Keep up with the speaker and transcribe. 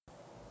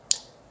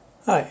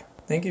Hi,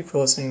 thank you for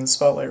listening to the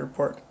Spotlight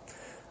Report,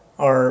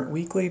 our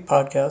weekly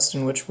podcast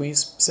in which we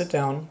sit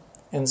down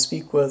and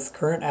speak with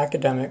current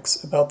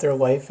academics about their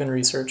life and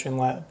research in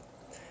lab.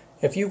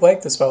 If you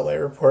like the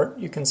Spotlight Report,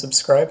 you can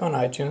subscribe on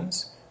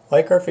iTunes,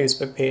 like our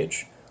Facebook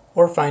page,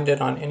 or find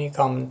it on any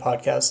common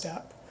podcast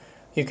app.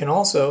 You can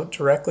also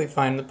directly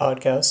find the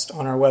podcast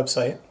on our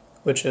website,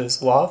 which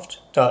is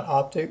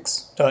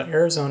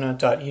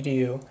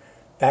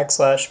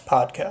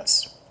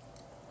loft.optics.arizona.edu/podcast.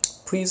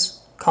 Please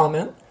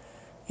comment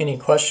any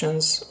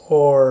questions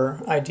or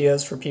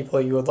ideas for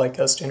people you would like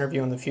us to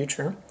interview in the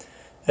future.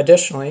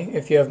 Additionally,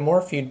 if you have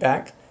more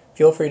feedback,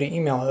 feel free to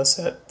email us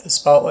at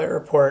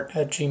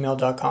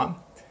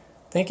thespotlightreport@gmail.com.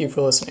 Thank you for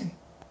listening.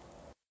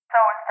 So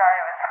we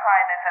started with, hi,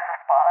 this is a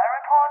spotlight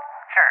report?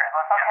 Sure,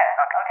 let's do it.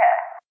 Okay.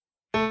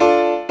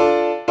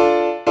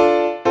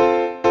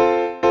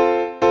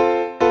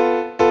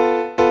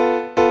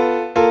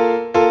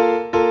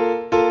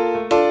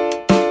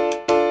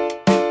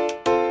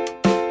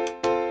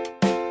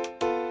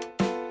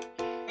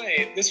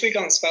 Hi, this week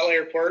on Spotlight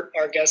Report,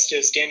 our guest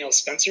is Daniel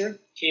Spencer.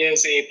 He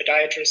is a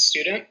podiatrist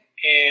student,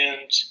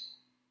 and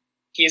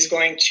he's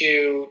going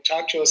to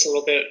talk to us a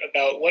little bit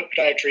about what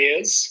podiatry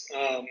is.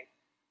 I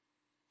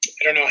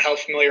don't know how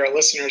familiar our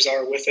listeners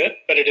are with it,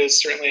 but it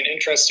is certainly an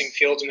interesting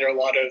field, and there are a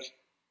lot of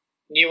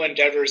new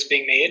endeavors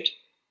being made.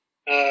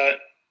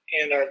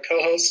 And our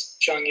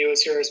co-host, Chang Yu,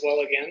 is here as well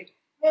again.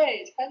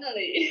 Great,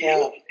 finally.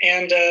 Yeah.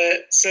 And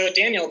so,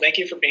 Daniel, thank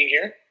you for being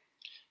here.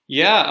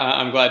 Yeah,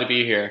 I'm glad to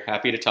be here.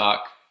 Happy to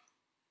talk.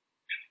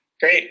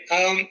 Great.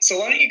 So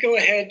why don't you go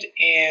ahead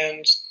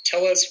and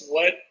tell us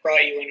what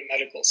brought you into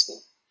medical school?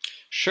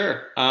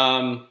 Sure.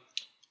 I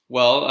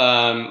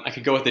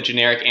could go with the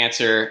generic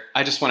answer.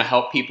 I just want to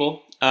help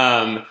people.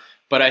 But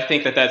I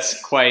think that that's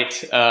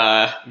quite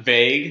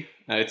vague.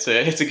 It's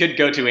a good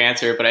go-to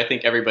answer, but I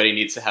think everybody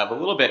needs to have a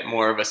little bit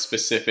more of a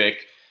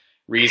specific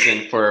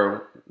reason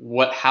for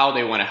how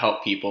they want to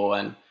help people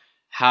and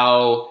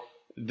how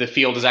the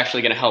field is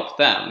actually going to help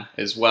them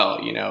as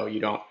well. You know,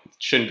 it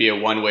shouldn't be a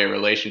one-way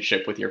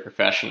relationship with your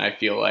profession. I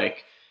feel like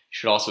you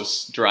should also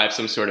derive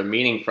some sort of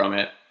meaning from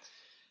it.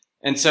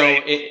 And so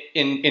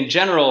in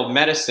general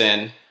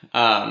medicine,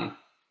 I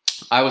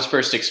was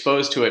first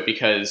exposed to it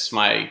because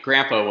my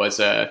grandpa was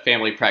a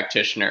family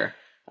practitioner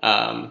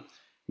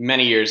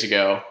many years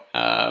ago.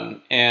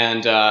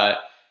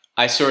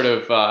 I sort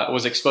of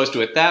was exposed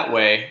to it that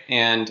way,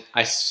 and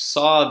I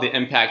saw the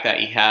impact that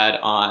he had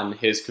on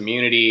his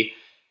community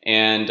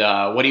and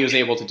what he was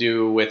able to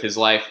do with his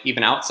life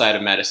even outside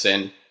of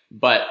medicine,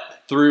 but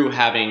through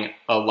having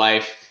a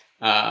life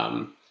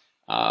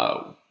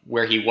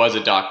where he was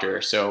a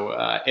doctor.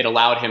 So it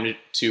allowed him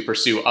to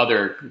pursue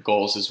other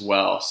goals as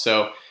well.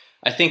 So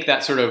I think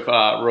that sort of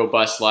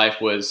robust life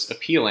was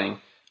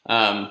appealing.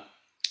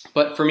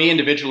 But for me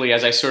individually,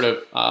 as I sort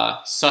of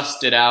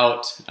sussed it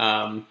out,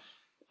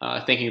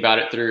 thinking about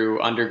it through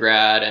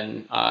undergrad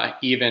and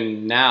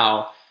even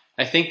now,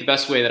 I think the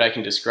best way that I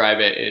can describe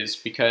it is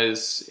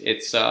because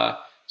it's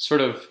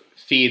sort of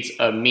feeds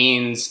a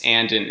means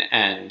and an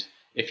end,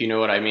 if you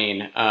know what I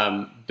mean.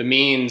 The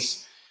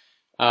means,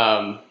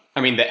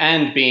 the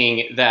end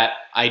being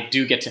that I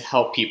do get to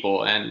help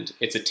people, and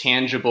it's a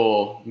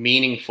tangible,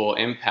 meaningful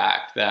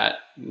impact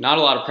that not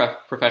a lot of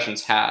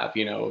professions have,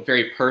 a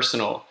very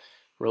personal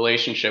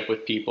relationship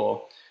with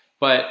people.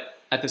 But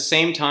at the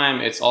same time,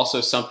 it's also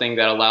something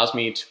that allows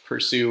me to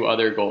pursue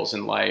other goals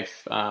in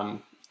life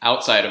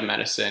outside of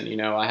medicine.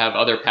 I have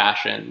other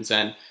passions.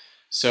 And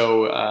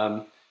so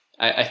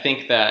I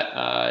think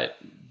that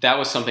that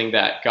was something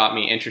that got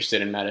me interested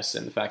in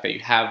medicine, the fact that you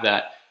have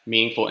that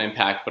meaningful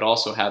impact, but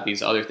also have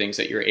these other things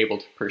that you're able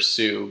to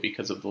pursue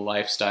because of the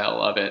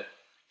lifestyle of it.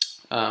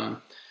 And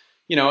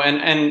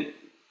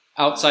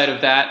outside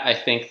of that, I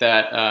think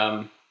that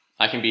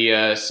I can be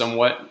a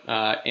somewhat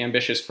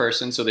ambitious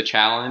person. So the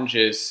challenge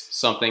is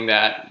something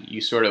that you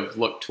sort of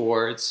look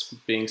towards,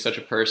 being such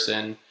a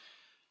person.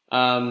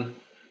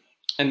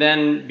 And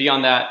then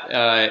beyond that,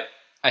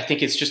 I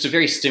think it's just a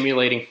very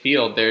stimulating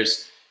field.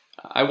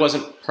 I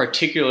wasn't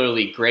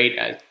particularly great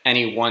at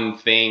any one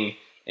thing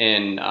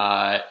in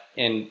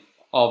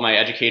all my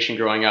education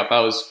growing up.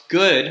 I was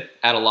good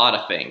at a lot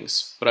of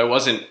things, but I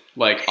wasn't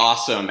like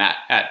awesome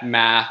at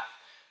math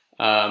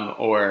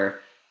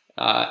or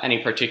any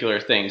particular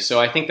thing.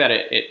 So I think that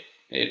it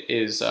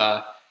is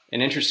an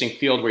interesting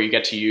field where you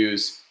get to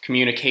use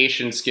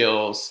communication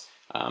skills,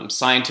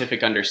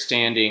 scientific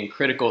understanding,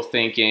 critical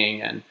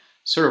thinking, and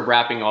sort of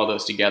wrapping all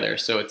those together.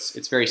 So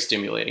it's very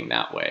stimulating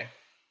that way.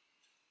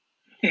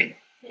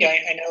 Yeah,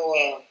 I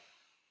know.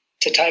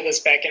 To tie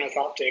this back in with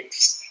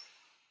optics,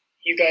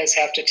 you guys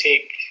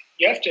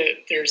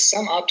there's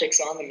some optics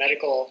on the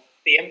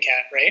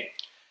MCAT, right?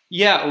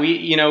 Yeah,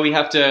 we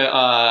have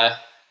to,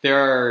 there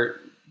are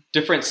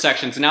different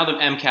sections. Now the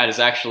MCAT is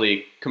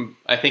actually,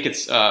 I think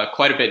it's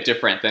quite a bit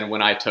different than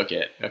when I took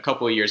it. A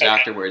couple of years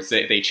afterwards,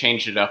 they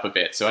changed it up a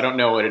bit. So I don't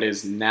know what it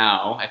is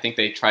now. I think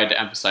they tried to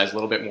emphasize a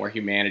little bit more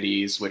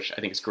humanities, which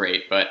I think is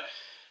great. But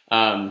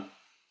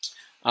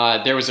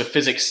there was a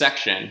physics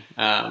section.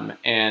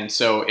 And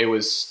so it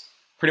was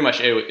pretty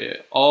much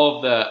all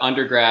of the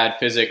undergrad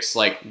physics,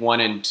 like 1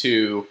 and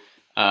 2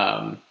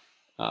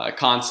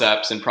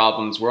 concepts and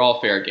problems, were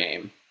all fair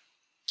game.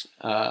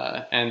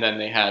 And then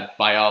they had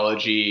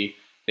biology.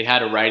 They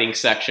had a writing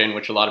section,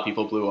 which a lot of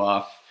people blew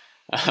off.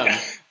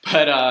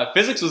 But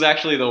physics was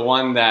actually the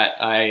one that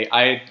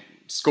I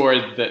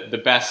scored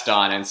the best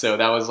on, and so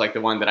that was like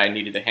the one that I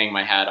needed to hang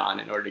my hat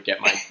on in order to get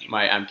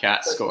my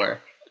MCAT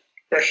score.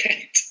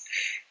 Perfect.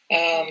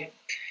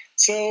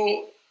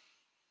 So,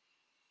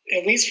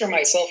 at least for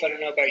myself, I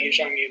don't know about you,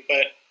 Zhangyu,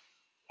 but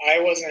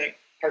I wasn't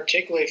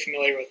particularly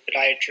familiar with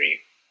podiatry.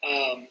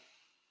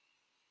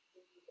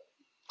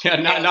 Yeah,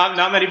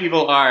 not many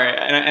people are,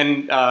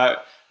 and I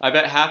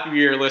bet half of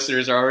your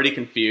listeners are already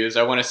confused.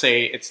 I want to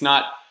say it's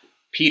not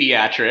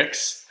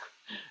pediatrics,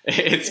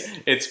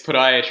 it's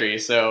podiatry.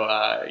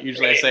 So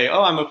usually I say,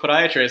 "Oh, I'm a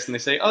podiatrist," and they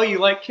say, "Oh, you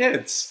like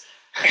kids?"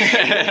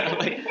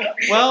 Like,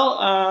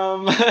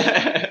 well,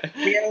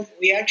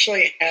 we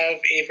actually have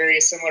a very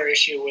similar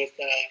issue with.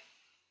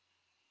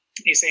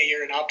 You say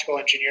you're an optical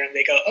engineer, and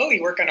they go, "Oh,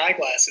 you work on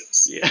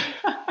eyeglasses." Yeah,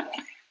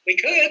 we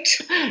could.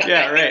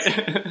 Yeah,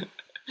 right.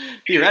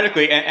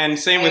 Theoretically, and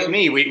same with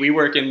me. We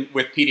work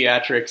with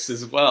pediatrics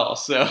as well.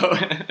 So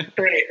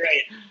right.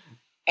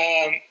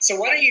 So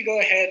why don't you go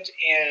ahead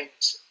and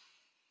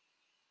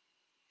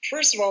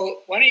first of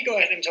all, why don't you go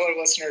ahead and tell our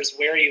listeners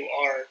where you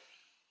are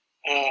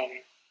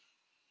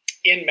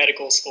in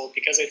medical school?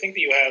 Because I think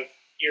that you have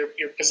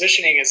your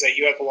positioning is that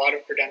you have a lot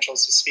of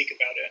credentials to speak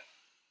about it,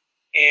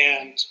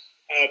 and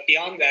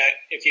beyond that,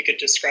 if you could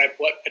describe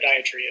what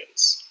podiatry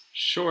is.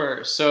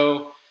 Sure.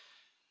 So.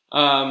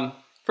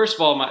 First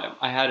of all,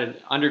 I had an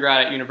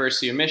undergrad at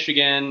University of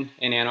Michigan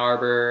in Ann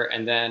Arbor,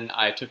 and then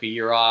I took a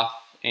year off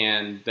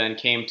and then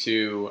came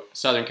to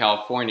Southern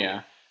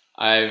California.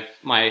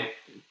 My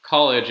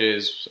college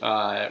is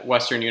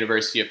Western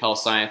University of Health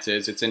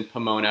Sciences. It's in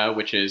Pomona,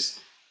 which is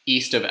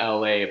east of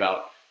LA,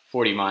 about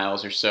 40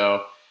 miles or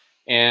so.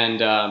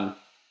 And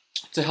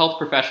it's a health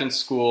professions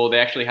school. They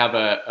actually have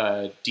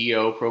a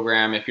DO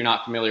program. If you're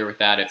not familiar with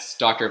that, it's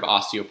Doctor of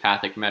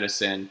Osteopathic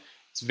Medicine.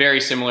 It's very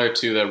similar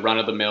to the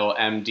run-of-the-mill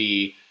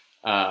MD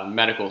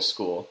medical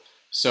school.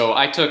 So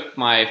I took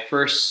my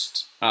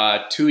first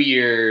 2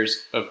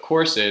 years of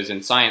courses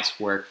in science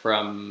work,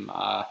 from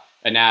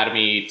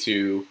anatomy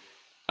to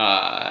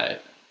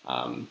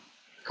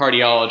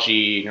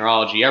cardiology,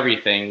 neurology,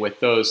 everything, with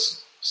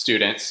those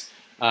students.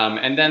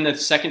 And then the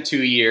second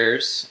 2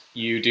 years,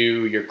 you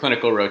do your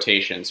clinical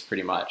rotations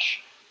pretty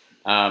much.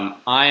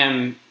 I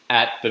am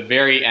at the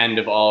very end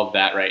of all of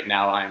that right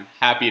now, I'm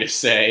happy to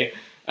say.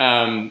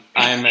 I'm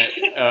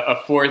a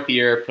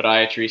fourth-year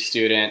podiatry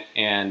student,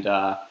 and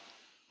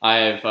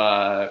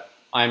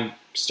I'm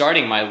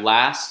starting my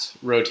last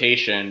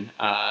rotation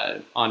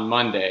on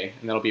Monday,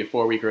 and that'll be a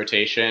 4-week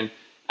rotation.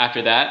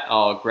 After that,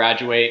 I'll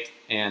graduate,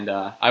 and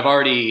I've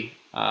already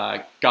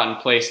gotten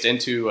placed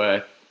into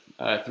a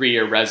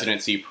 3-year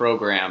residency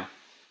program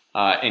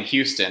in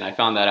Houston. I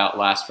found that out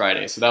last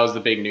Friday, so that was the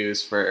big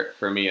news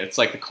for me. It's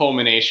like the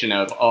culmination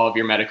of all of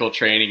your medical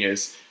training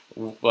is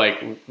like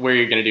where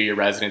you're going to do your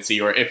residency,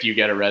 or if you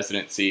get a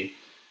residency.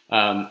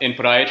 In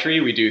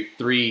podiatry, we do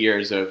 3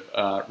 years of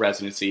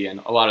residency, and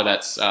a lot of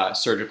that's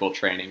surgical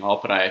training.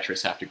 All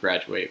podiatrists have to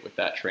graduate with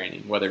that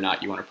training, whether or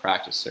not you want to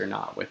practice or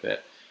not with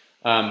it.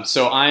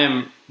 So I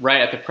am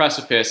right at the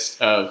precipice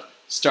of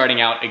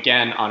starting out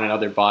again on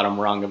another bottom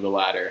rung of the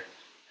ladder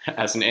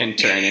as an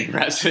intern in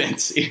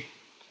residency.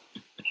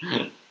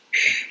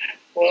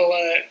 Well,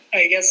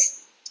 I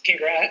guess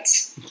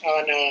congrats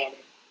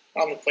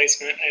on the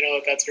placement. I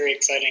know that's very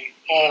exciting.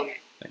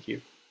 Thank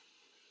you.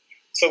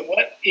 So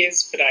what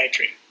is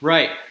podiatry?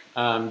 Right.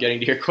 Getting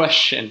to your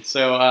question.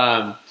 So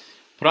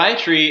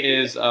podiatry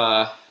is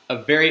a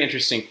very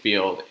interesting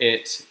field.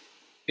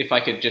 If I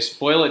could just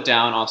boil it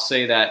down, I'll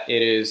say that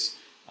it is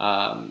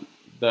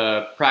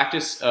the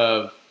practice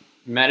of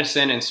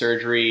medicine and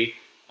surgery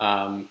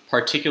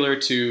particular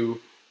to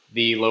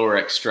the lower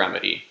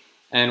extremity.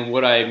 And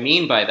what I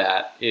mean by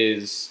that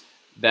is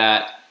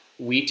that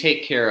we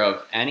take care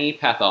of any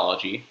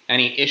pathology,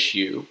 any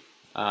issue,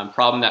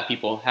 problem that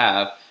people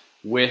have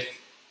with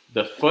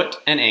the foot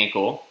and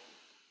ankle,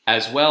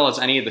 as well as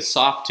any of the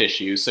soft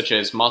tissues, such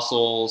as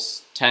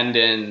muscles,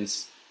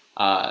 tendons,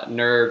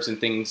 nerves, and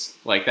things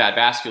like that,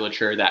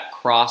 vasculature that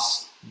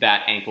cross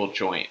that ankle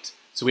joint.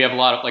 So we have a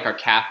lot of, like, our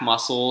calf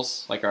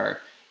muscles, like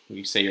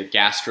you say your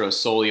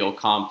gastrosoleal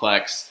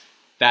complex,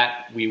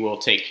 that we will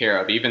take care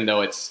of, even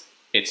though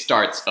it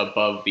starts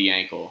above the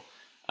ankle.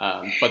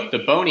 But the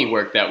bony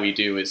work that we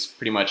do is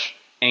pretty much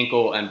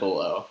ankle and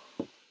below.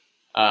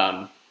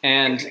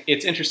 And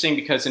it's interesting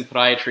because in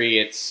podiatry,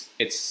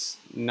 it's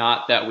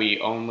not that we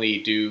only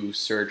do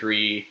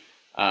surgery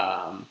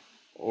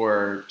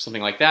or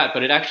something like that,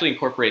 but it actually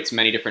incorporates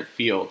many different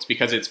fields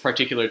because it's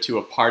particular to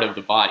a part of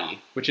the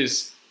body, which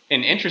is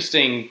an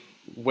interesting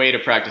way to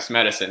practice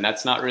medicine.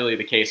 That's not really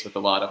the case with a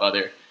lot of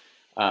other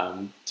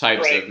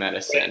types of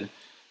medicine. Right.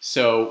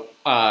 So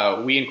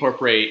we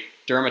incorporate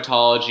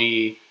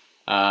dermatology,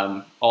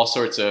 all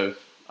sorts of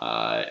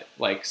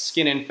like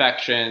skin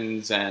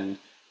infections and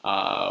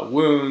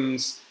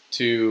wounds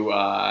to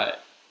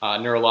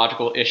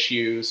neurological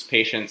issues,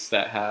 patients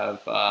that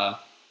have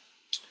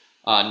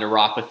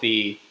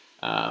neuropathy,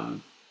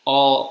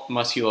 all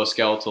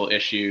musculoskeletal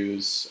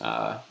issues,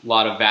 a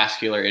lot of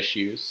vascular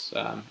issues.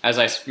 As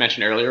I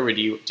mentioned earlier,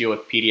 we deal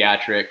with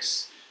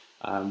pediatrics.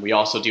 We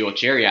also deal with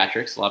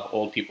geriatrics. A lot of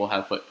old people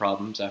have foot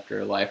problems after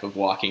a life of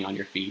walking on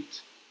your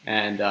feet.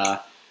 And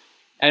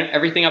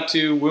everything up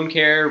to wound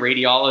care,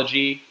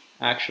 radiology,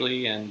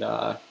 actually, and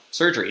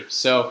surgery.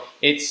 So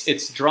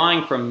it's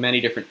drawing from many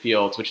different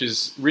fields, which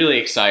is really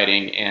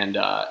exciting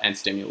and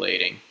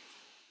stimulating.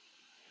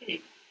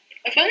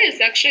 I find it's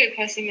actually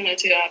quite similar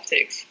to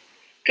optics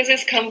because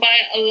it's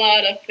combined a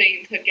lot of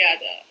things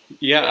together.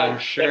 Yeah, I'm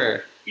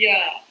sure.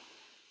 Yeah.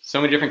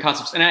 So many different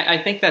concepts. And I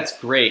think that's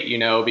great,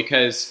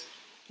 because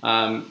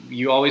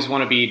you always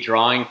want to be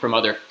drawing from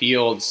other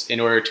fields in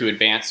order to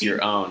advance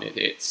your own.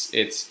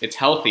 It's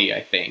healthy,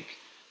 I think.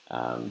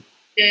 Yeah,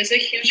 it's a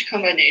huge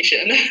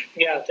combination.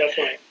 Yeah,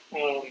 definitely.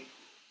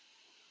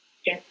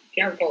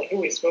 Can't recall who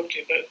we spoke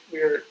to, but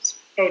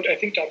I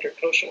think Dr.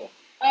 Koshal.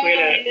 We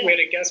had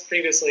a guest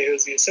previously who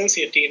was the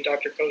Associate Dean,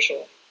 Dr.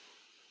 Koshal,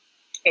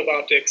 of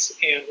optics,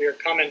 and we were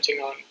commenting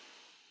on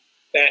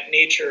that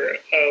nature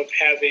of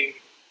having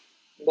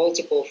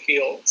multiple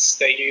fields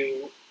that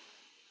you,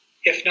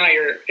 if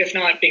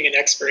not being an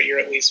expert, you're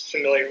at least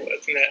familiar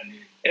with, and that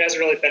it has a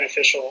really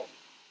beneficial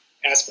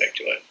aspect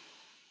to it.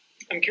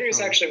 I'm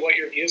curious actually what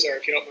your views are,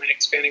 if you don't mind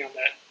expanding on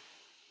that,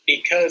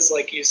 because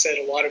like you said,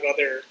 a lot of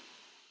other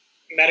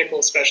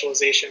medical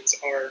specializations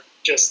are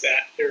just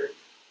that. They're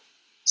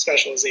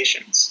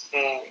specializations.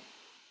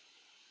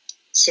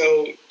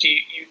 So do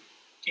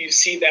you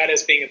see that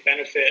as being a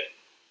benefit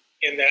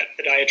in that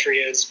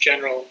podiatry is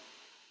general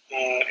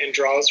and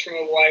draws from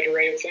a wide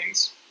array of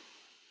things?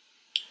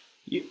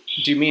 Do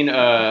you mean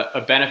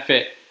a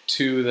benefit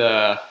to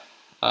the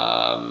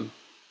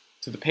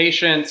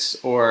patients,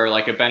 or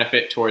like a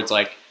benefit towards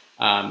like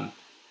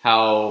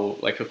how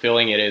like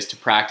fulfilling it is to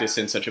practice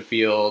in such a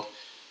field?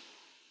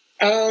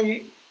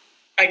 I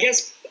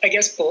guess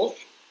both.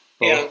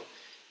 Both.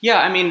 Yeah.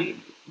 I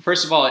mean,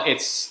 first of all,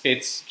 it's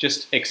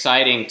just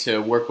exciting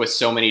to work with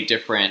so many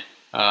different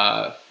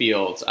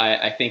fields.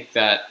 I think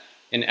that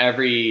in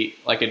every,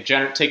 like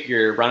take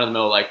your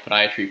run-of-the-mill like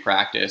podiatry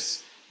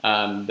practice,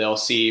 they'll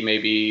see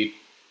maybe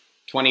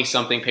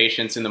 20-something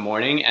patients in the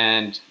morning,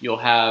 and you'll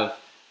have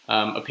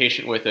a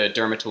patient with a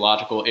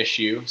dermatological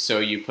issue. So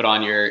you put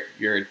on your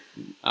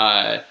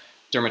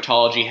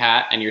dermatology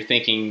hat, and you're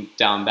thinking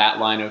down that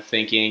line of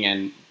thinking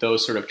and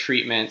those sort of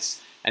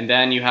treatments. And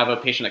then you have a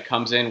patient that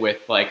comes in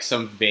with like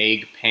some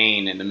vague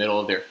pain in the middle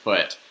of their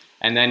foot.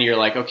 And then you're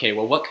like, okay,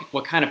 well,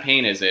 what kind of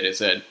pain is it? Is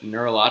it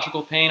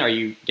neurological pain? Are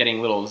you getting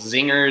little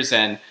zingers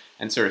and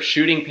sort of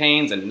shooting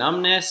pains and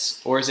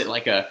numbness? Or is it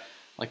like a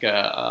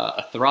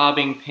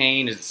throbbing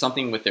pain? Is it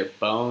something with their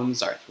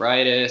bones,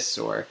 arthritis?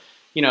 Or,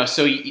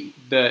 so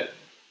the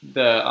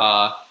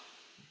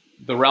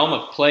realm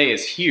of play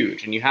is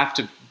huge, and you have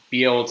to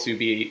be able to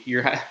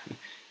you're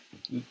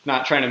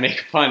not trying to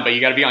make a pun, but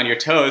you got to be on your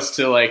toes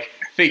to like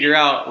figure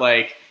out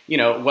like,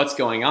 what's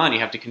going on. You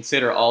have to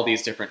consider all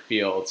these different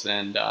fields.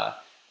 And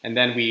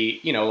then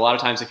we, a lot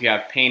of times if you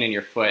have pain in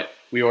your foot,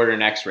 we order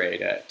an x-ray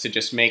to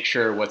just make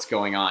sure what's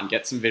going on,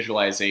 get some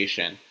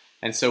visualization.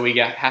 And so we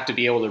have to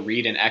be able to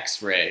read an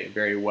x-ray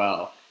very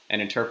well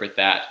and interpret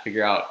that,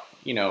 figure out,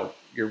 you're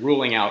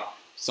ruling out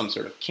some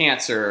sort of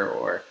cancer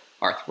or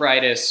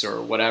arthritis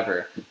or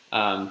whatever.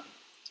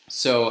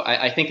 So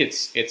I think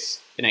it's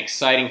an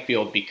exciting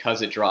field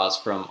because it draws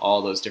from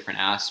all those different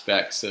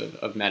aspects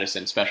of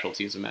medicine,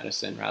 specialties of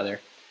medicine, rather.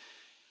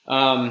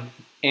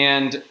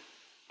 And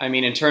I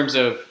mean, in terms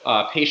of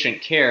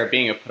patient care,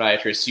 being a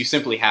podiatrist, you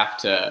simply have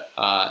to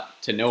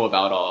know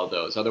about all of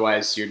those.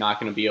 Otherwise, you're not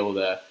going to be able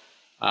to,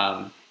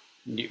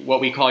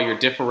 what we call your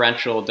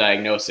differential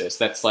diagnosis.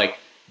 That's like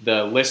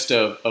the list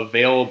of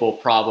available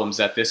problems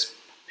that this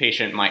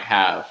patient might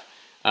have.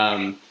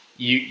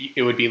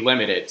 It would be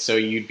limited. So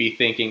you'd be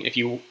thinking, if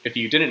you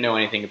didn't know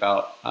anything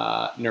about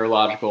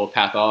neurological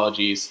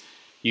pathologies,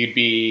 you'd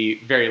be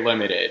very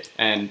limited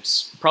and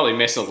probably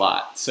miss a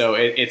lot. So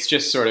it's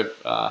just sort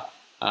of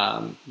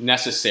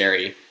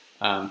necessary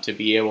to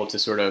be able to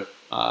sort of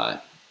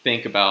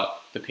think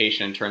about the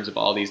patient in terms of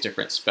all these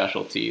different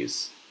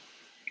specialties.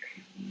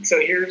 So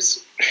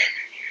here's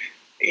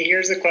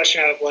a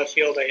question out of left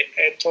field.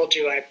 I told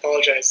you, I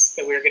apologize,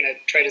 that we were going to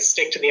try to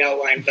stick to the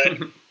outline, but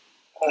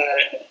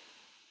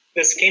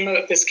This came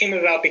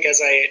about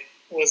because I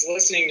was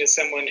listening to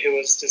someone who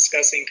was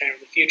discussing kind of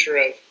the future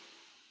of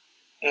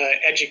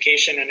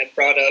education, and they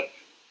brought up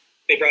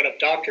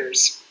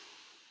doctors.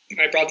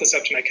 I brought this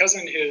up to my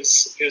cousin,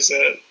 who's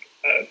a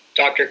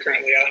doctor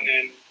currently out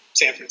in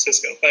San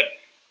Francisco. But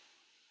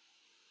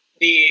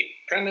the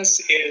premise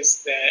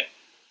is that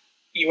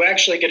you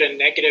actually get a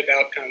negative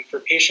outcome for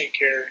patient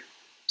care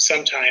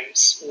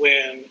sometimes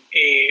when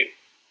a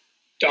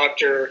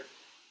doctor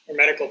or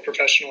medical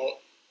professional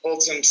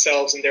holds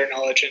themselves and their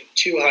knowledge in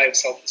too high of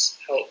self-esteem,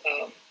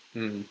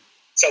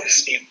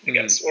 I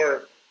guess,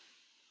 or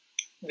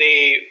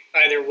they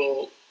either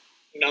will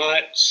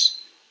not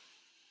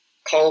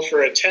call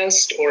for a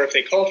test, or if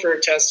they call for a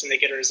test and they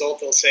get a result,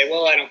 they'll say,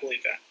 well, I don't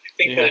believe that.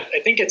 I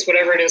think it's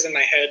whatever it is in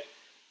my head.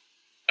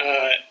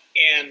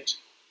 And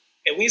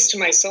at least to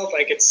myself,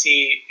 I could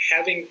see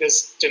having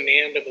this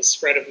demand of a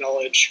spread of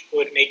knowledge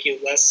would make you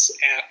less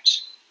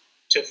apt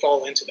to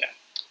fall into that.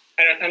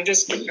 I'm I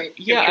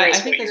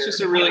think that's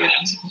just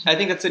I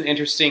think that's an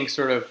interesting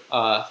sort of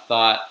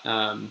thought.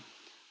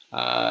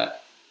 I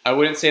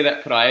wouldn't say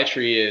that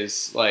podiatry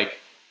is like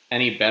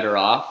any better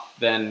off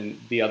than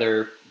the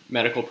other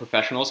medical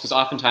professionals, because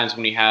oftentimes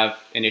when we have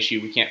an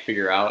issue we can't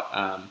figure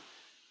out,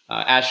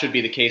 as should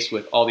be the case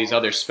with all these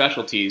other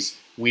specialties,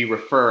 we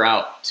refer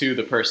out to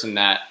the person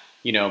that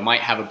might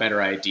have a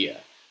better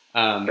idea.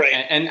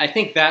 And I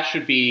think that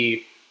should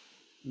be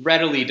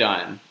readily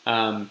done.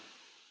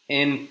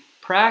 In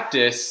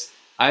practice,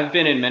 I've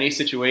been in many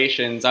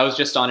situations. I was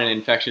just on an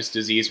infectious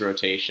disease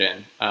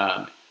rotation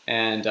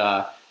and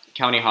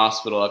county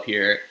hospital up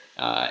here,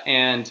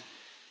 and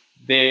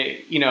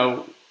they,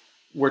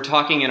 we're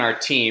talking in our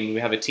team. We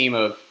have a team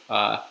of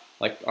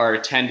like our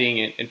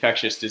attending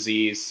infectious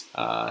disease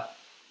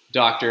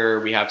doctor.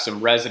 We have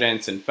some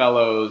residents and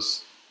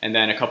fellows, and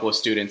then a couple of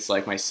students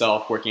like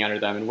myself working under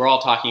them. And we're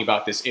all talking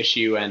about this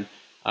issue. And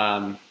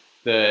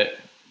the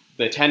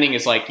attending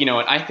is like,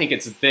 I think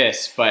it's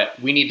this, but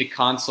we need to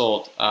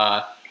consult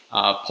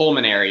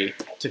pulmonary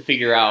to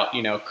figure out,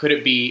 could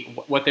it be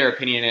what their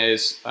opinion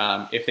is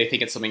if they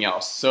think it's something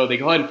else. So they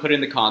go ahead and put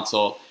in the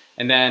consult,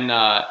 and then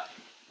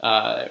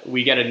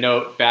we get a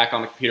note back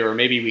on the computer, or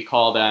maybe we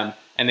call them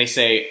and they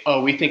say,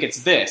 oh, we think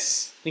it's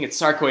this. I think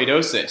it's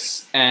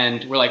sarcoidosis.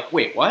 And we're like,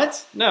 wait,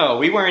 what? No,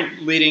 we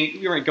weren't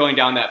going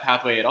down that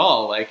pathway at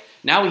all. Like,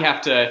 now we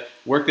have to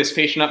work this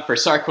patient up for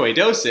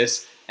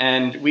sarcoidosis,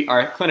 and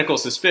our clinical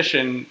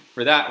suspicion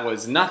for that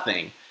was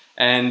nothing.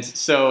 And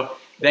so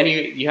then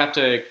you have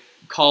to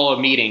call a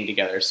meeting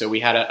together. So we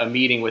had a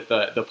meeting with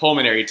the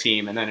pulmonary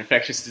team, and then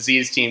infectious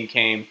disease team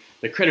came,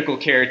 the critical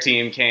care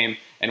team came,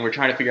 and we're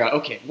trying to figure out,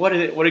 okay,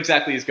 what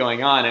exactly is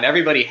going on? And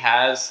everybody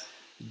has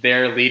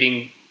their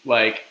leading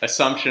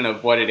assumption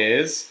of what it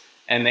is,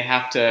 and they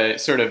have to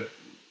sort of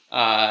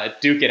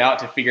duke it out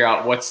to figure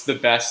out what's the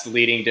best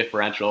leading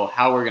differential,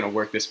 how we're going to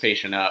work this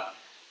patient up.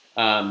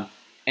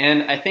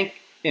 And I think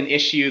an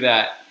issue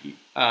that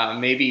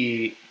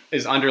maybe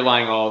is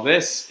underlying all of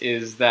this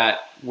is that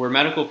we're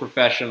medical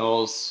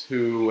professionals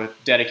who have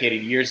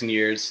dedicated years and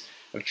years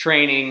of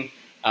training.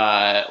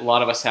 A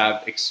lot of us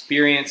have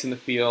experience in the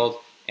field,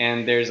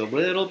 and there's a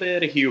little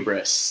bit of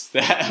hubris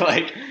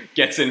that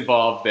gets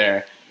involved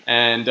there.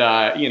 And,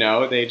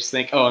 they just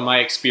think, oh, in my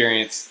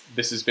experience,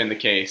 this has been the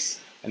case.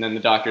 And then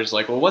the doctor's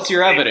like, well, what's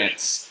your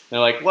evidence? And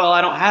they're like, well,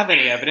 I don't have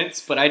any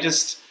evidence, but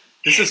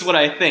this is what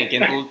I think.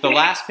 And the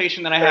last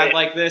patient that I had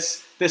like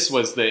this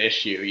was the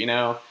issue,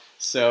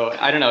 So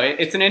I don't know.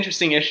 It's an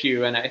interesting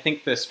issue. And I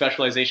think the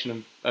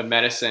specialization of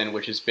medicine,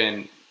 which has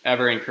been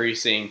ever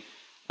increasing,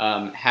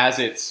 has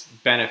its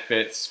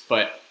benefits,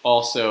 but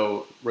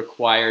also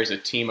requires a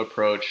team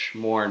approach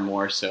more and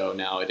more so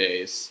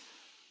nowadays.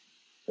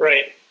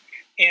 Right.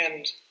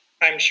 And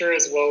I'm sure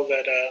as well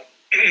that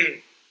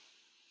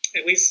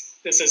at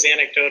least this is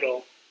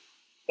anecdotal,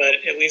 but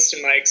at least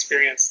in my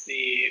experience,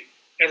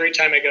 every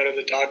time I go to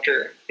the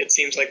doctor, it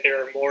seems like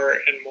there are more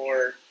and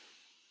more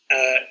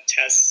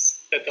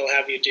tests that they'll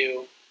have you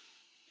do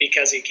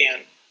because you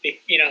can,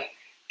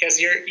 because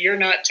you're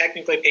not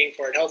technically paying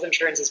for it. Health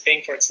insurance is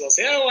paying for it, so they'll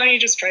say, oh, why don't you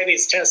just try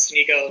these tests? And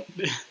you go,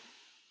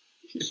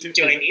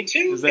 do I need to?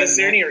 Is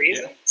there any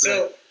reason? Yeah,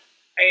 so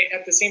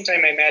at the same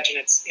time, I imagine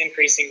it's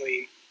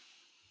increasingly,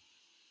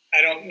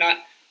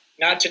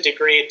 not to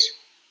degrade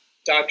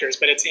doctors,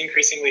 but it's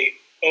increasingly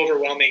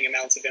overwhelming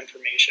amounts of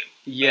information.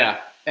 Yeah,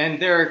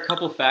 and there are a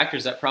couple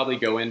factors that probably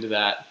go into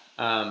that.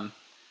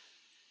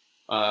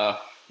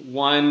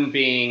 One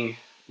being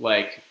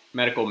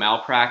medical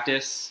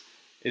malpractice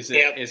is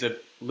a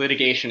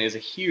litigation is a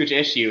huge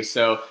issue.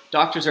 So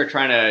doctors are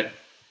trying to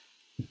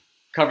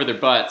cover their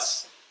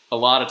butts a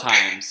lot of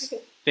times.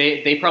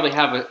 They probably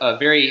have a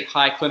very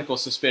high clinical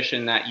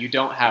suspicion that you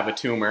don't have a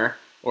tumor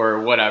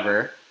or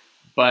whatever,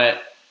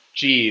 but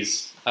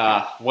geez,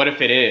 what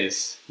if it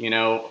is? We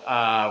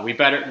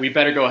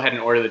better go ahead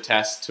and order the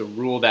test to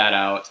rule that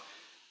out.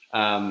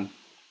 And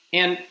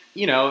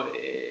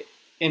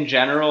in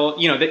general,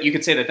 that you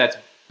could say that that's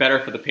better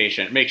for the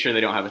patient. Make sure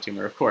they don't have a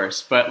tumor, of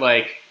course, but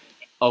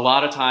a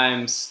lot of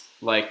times,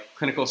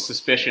 clinical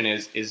suspicion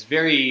is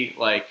very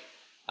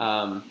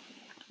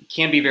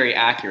can be very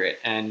accurate,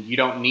 and you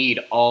don't need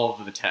all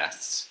of the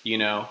tests.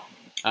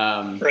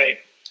 Right.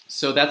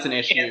 So that's an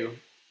issue,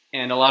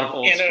 and a lot of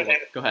old school.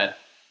 Go ahead.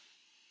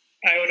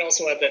 I would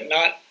also add that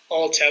not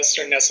all tests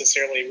are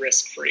necessarily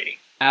risk-free.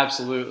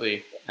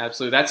 Absolutely.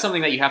 That's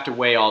something that you have to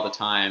weigh all the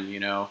time.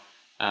 Right.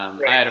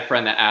 I had a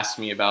friend that asked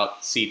me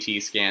about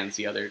CT scans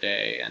the other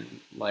day,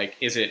 and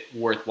is it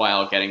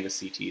worthwhile getting the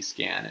CT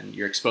scan? And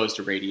you're exposed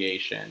to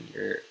radiation.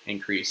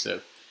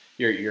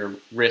 Your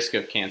risk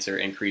of cancer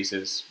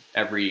increases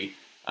every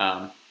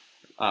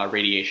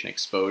radiation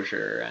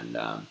exposure, and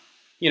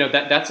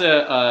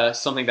that's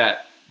something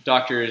that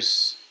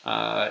doctors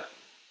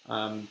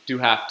do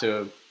have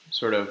to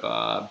sort of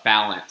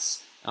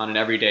balance on an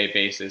everyday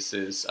basis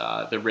is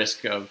the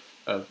risk of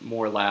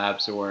more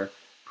labs or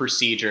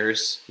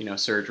procedures,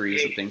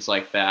 surgeries and things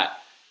like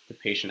that, the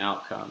patient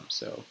outcome.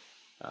 So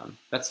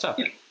that's tough.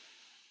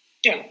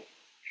 Yeah.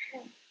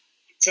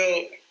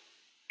 So,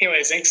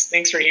 anyways,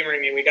 thanks for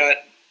humoring me. We got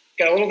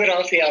a little bit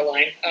off the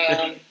outline,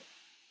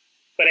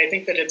 but I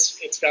think that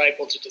it's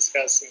valuable to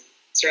discuss, and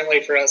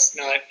certainly for us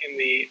not in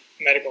the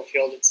medical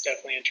field, it's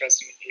definitely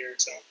interesting to hear.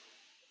 So,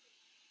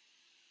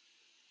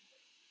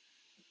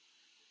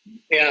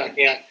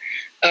 yeah.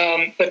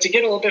 But to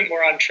get a little bit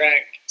more on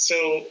track,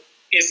 so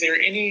is there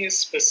any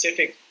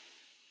specific,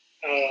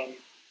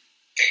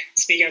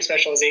 speaking of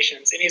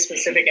specializations, any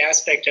specific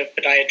aspect of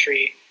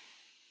podiatry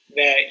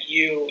that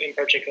you in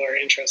particular are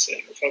interested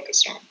in or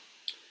focused on?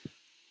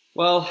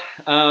 Well,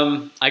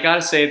 I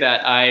gotta say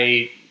that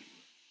I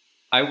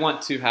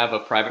want to have a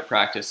private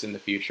practice in the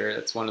future.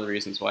 That's one of the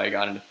reasons why I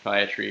got into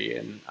podiatry.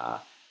 And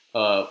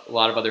a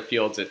lot of other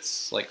fields,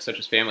 it's like such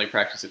as family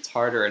practice, it's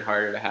harder and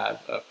harder to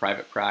have a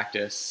private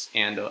practice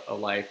and a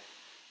life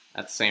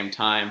at the same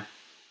time.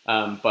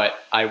 But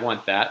I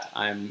want that.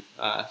 I'm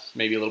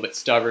maybe a little bit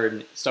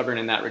stubborn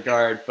in that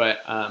regard.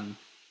 But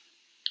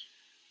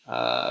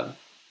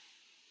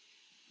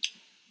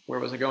where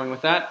was I going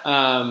with that?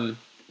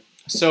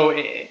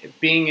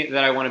 Being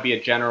that I want to be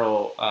a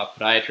general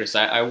podiatrist,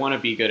 I want to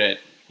be good at,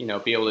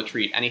 be able to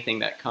treat anything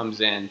that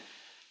comes in.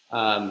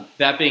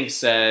 That being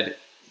said,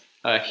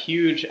 a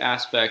huge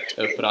aspect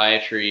of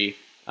podiatry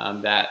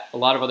that a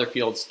lot of other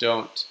fields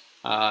don't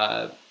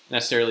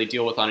necessarily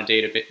deal with on a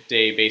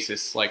day-to-day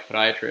basis like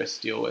podiatrists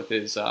deal with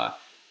is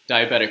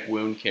diabetic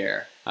wound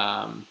care.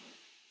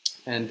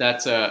 And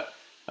that's a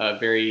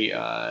very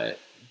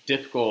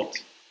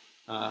difficult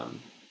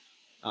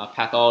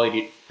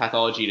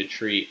pathology to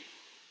treat.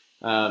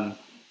 And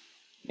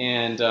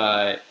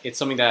it's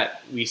something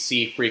that we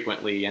see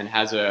frequently and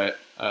has a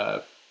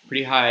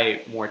pretty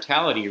high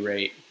mortality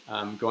rate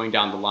going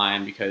down the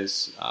line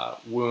because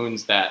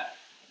wounds that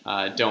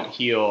don't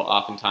heal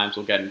oftentimes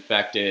will get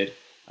infected.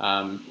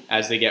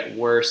 As they get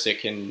worse, it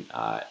can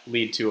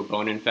lead to a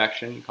bone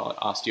infection called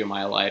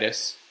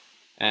osteomyelitis.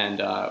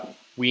 And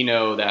we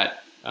know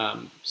that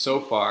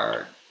so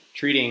far,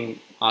 treating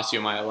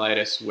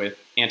osteomyelitis with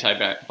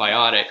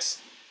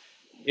antibiotics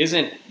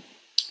isn't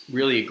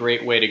really a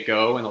great way to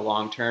go in the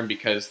long term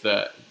because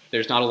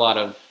there's not a lot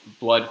of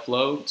blood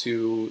flow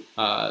to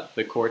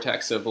the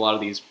cortex of a lot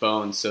of these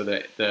bones, so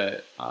that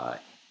the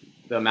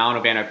amount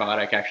of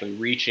antibiotic actually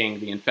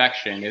reaching the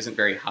infection isn't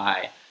very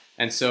high.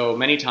 And so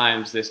many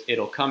times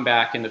it'll come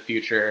back in the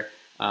future,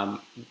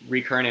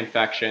 recurrent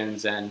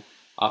infections, and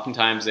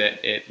oftentimes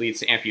it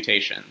leads to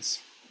amputations.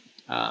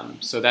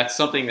 So that's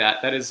something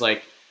that is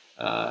like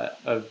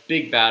a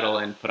big battle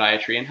in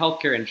podiatry and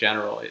healthcare in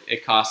general.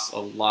 It costs a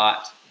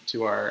lot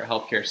to our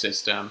healthcare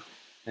system,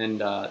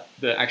 and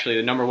actually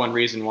the number one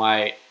reason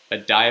why a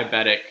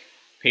diabetic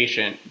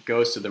patient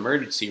goes to the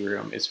emergency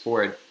room is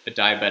for a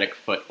diabetic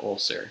foot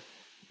ulcer.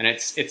 And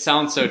it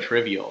sounds so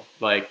trivial,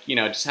 like,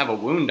 just have a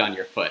wound on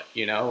your foot,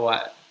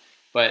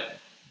 but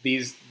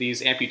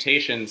these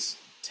amputations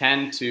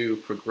tend to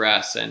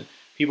progress, and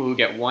people who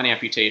get one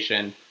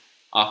amputation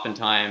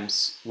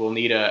oftentimes will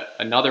need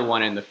another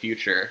one in the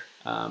future.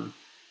 And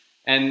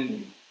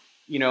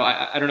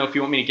I don't know if you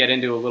want me to get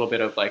into a little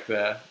bit of like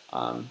the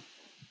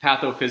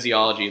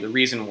pathophysiology, the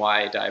reason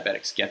why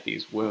diabetics get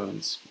these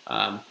wounds,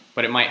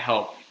 but it might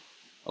help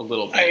a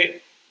little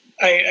bit.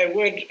 I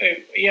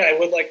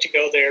would like to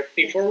go there.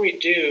 Before we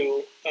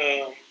do,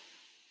 I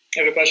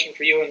have a question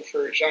for you and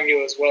for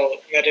Zhangyu as well.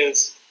 And that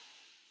is,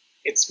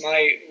 it's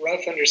my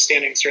rough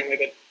understanding, certainly,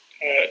 that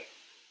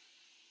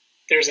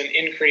there's an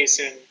increase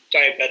in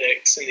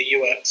diabetics in the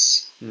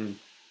U.S. Do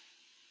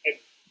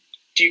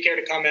you care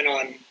to comment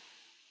on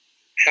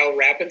how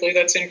rapidly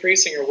that's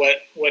increasing, or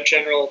what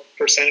general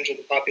percentage of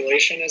the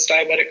population is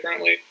diabetic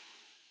currently?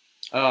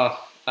 I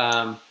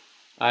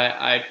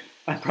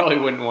probably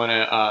wouldn't want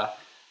to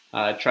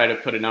try to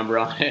put a number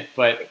on it,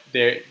 but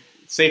it's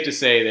safe to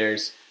say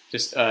there's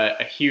just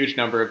a huge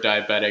number of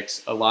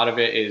diabetics. A lot of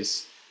it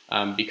is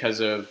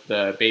because of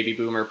the baby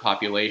boomer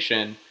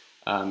population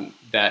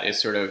that is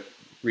sort of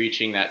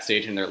reaching that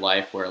stage in their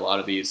life where a lot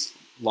of these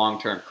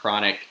long-term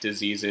chronic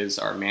diseases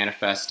are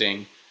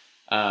manifesting.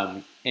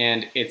 And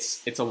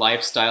it's a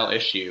lifestyle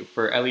issue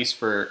at least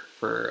for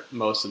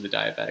most of the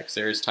diabetics.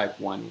 There is type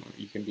 1 where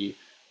you can be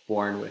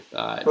born with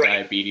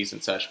diabetes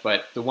and such,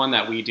 but the one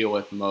that we deal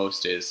with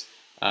most is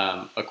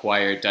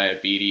acquired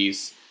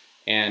diabetes,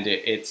 and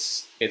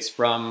it's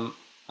from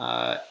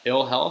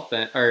ill health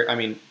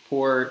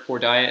poor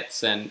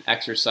diets and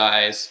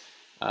exercise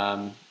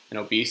and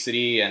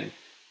obesity, and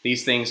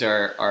these things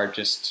are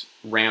just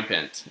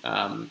rampant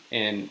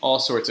in all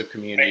sorts of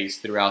communities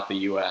throughout the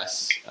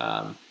U.S.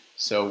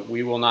 So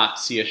we will not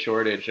see a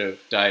shortage of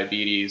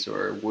diabetes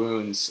or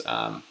wounds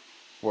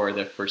for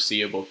the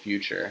foreseeable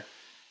future.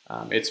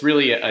 It's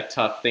really a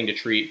tough thing to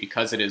treat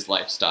because it is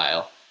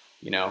lifestyle,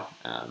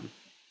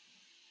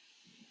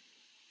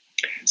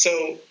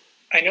 So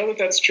I know that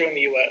that's true in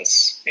the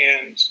U.S.,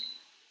 and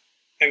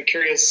I'm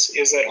curious,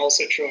 is that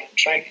also true in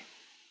China?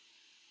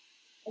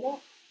 I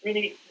don't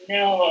really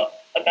know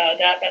about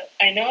that, but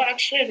I know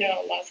actually there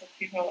are lots of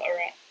people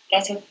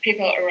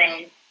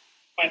around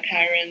my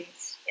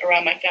parents,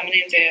 around my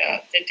family.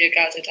 They do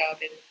got the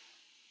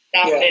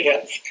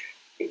diabetes.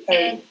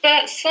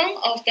 But some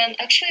of them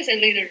actually they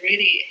lead a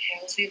really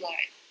healthy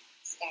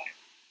lifestyle,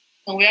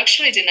 and we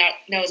actually did not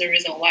know the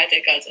reason why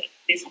they got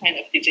this kind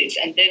of disease,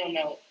 and they don't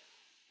know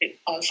it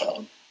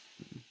also.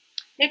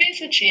 Maybe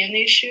it's a gene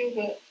issue,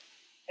 but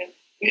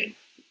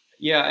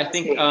yeah, I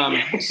think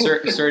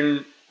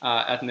certain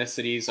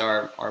ethnicities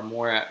are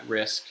more at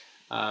risk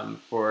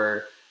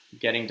for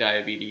getting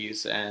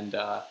diabetes, and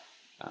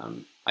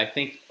I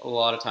think a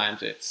lot of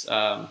times it's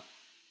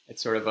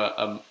sort of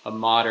a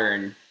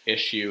modern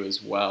issue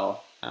as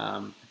well.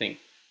 I think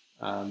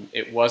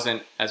it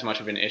wasn't as much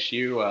of an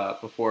issue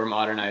before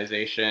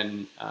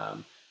modernization,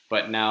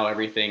 but now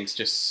everything's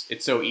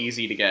it's so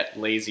easy to get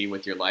lazy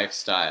with your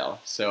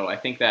lifestyle. So I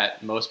think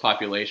that most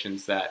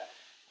populations that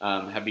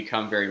have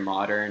become very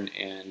modern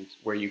and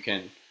where you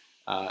can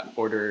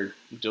order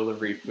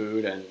delivery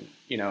food and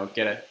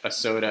get a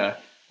soda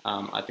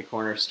at the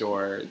corner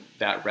store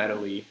that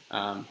readily.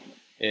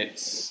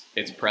 It's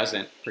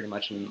present pretty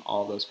much in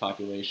all those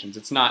populations.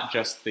 It's not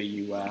just the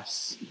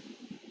U.S.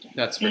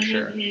 That's for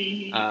sure.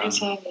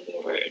 It's all over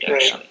the world, right.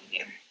 actually.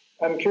 Yeah.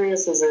 I'm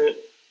curious, I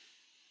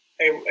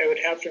would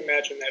have to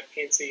imagine that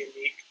paints a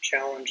unique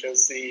challenge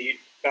as the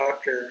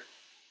doctor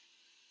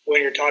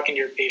when you're talking to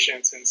your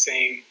patients and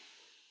saying,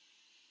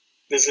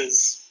 this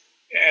is,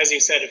 as you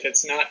said, if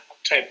it's not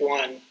type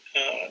 1,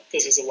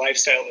 this is a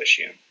lifestyle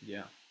issue.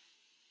 Yeah.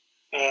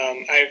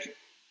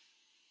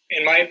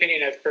 In my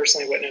opinion, I've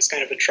personally witnessed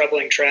kind of a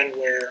troubling trend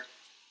where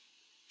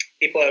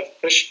people have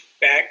pushed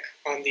back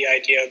on the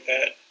idea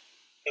that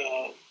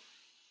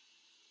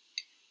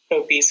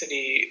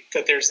obesity,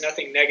 that there's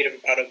nothing negative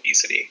about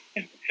obesity,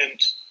 and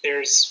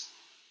there's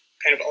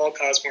kind of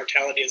all-cause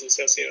mortality is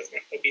associated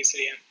with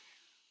obesity, and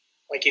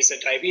like you said,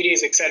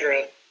 diabetes,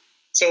 etc.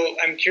 So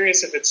I'm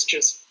curious if it's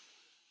just,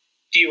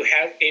 do you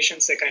have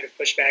patients that kind of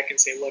push back and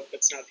say, look,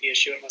 that's not the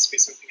issue, it must be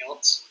something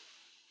else?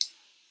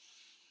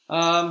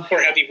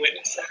 Or have you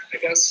witnessed that, I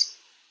guess?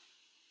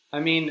 I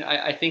mean,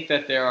 I think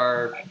that there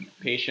are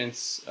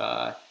patients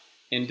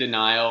in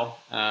denial,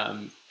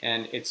 and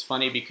it's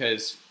funny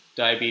because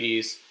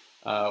diabetes,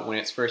 when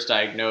it's first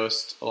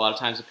diagnosed, a lot of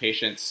times the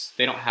patients,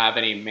 they don't have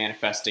any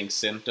manifesting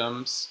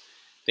symptoms.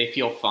 They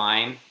feel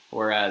fine,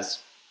 whereas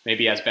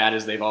maybe as bad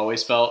as they've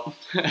always felt.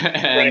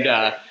 And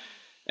right.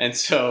 And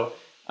so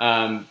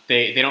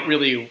they don't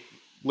really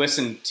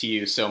listen to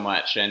you so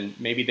much, and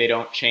maybe they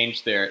don't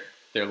change their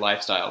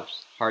lifestyle.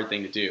 Hard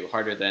thing to do,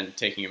 harder than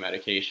taking a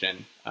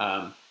medication.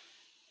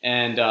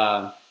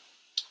 And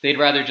they'd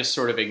rather just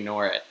sort of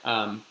ignore it.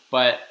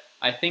 But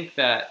I think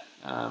that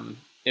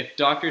if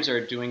doctors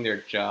are doing their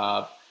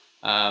job,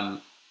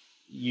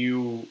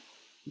 you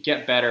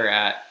get better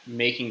at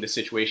making the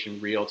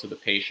situation real to the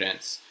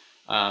patients.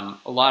 A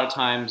lot of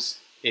times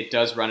it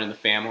does run in the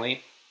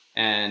family,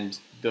 and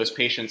those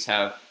patients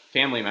have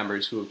family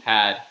members who have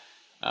had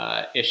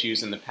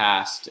issues in the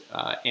past,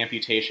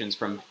 amputations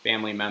from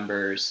family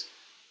members,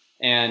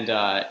 and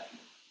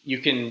you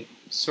can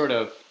sort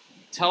of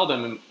tell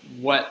them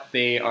what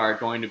they are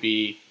going to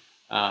be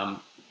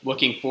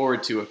looking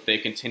forward to if they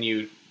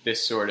continue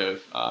this sort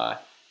of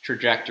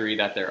trajectory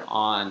that they're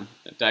on.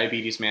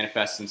 Diabetes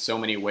manifests in so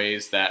many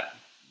ways that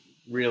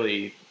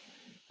really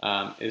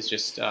is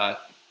just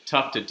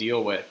tough to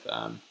deal with.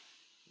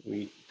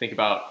 We think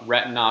about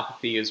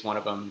retinopathy as one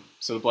of them.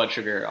 So the blood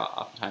sugar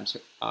oftentimes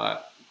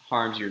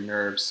harms your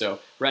nerves. So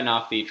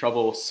retinopathy,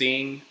 trouble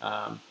seeing.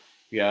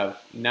 You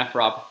have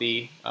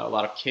nephropathy, a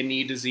lot of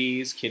kidney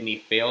disease, kidney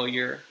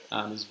failure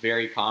is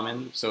very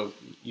common. So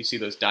you see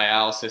those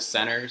dialysis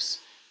centers.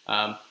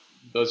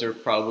 Those are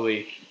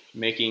probably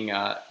making,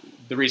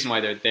 the reason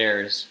why they're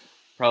there is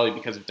probably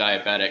because of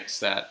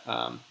diabetics,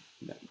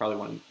 probably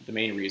one of the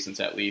main reasons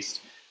at least,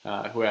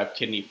 who have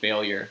kidney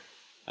failure.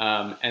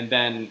 And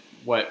then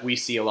what we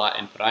see a lot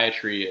in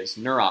podiatry is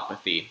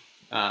neuropathy,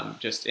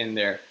 just in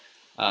their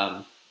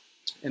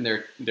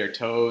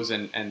toes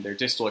and their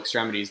distal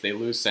extremities, they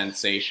lose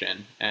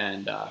sensation,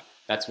 and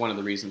that's one of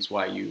the reasons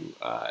why you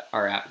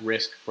are at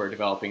risk for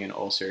developing an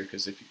ulcer.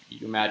 Because if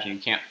you imagine you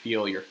can't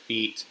feel your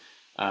feet,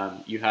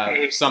 you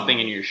have something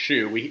in your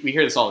shoe. We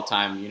hear this all the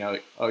time.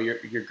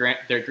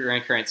 Their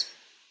grandkids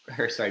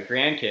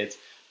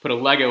put a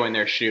Lego in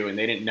their shoe and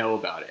they didn't know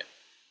about it.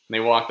 And they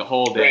walk the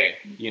whole day,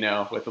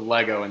 with a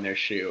Lego in their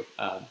shoe.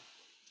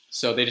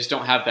 So they just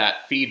don't have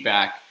that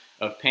feedback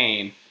of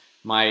pain.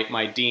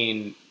 My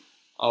dean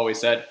always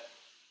said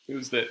it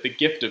was the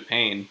gift of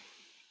pain,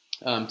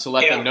 to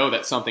let them know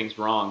that something's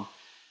wrong.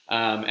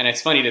 And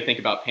it's funny to think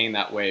about pain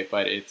that way,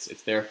 but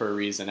it's there for a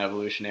reason,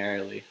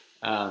 evolutionarily.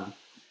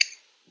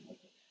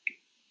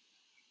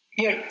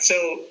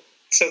 So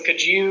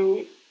could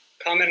you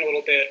comment a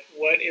little bit,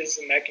 what is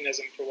the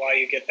mechanism for why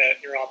you get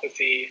that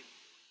neuropathy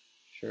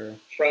Sure.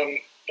 from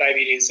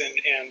diabetes,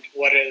 and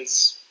what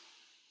is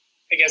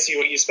I guess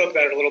you spoke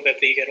about it a little bit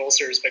that you get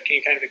ulcers, but can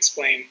you kind of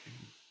explain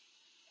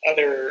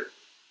other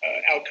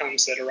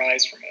outcomes that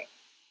arise from it?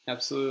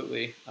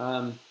 Absolutely.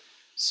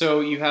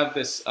 So you have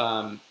this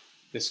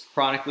this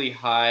chronically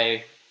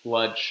high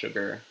blood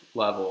sugar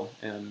level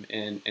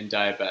in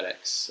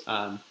diabetics,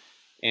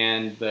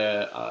 and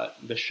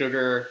the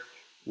sugar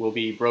will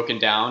be broken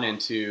down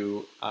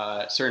into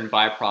certain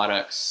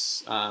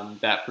byproducts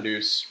that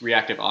produce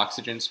reactive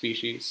oxygen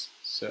species.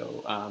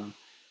 So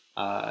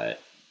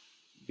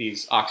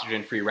these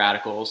oxygen-free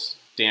radicals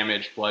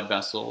damage blood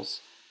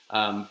vessels,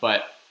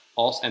 but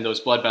also, and those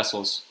blood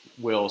vessels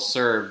will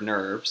serve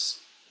nerves,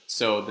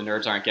 so the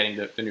nerves aren't getting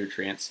the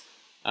nutrients.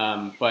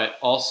 But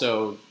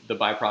also the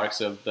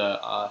byproducts of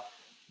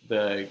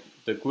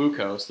the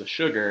glucose, the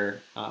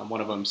sugar,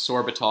 one of them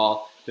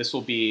sorbitol. This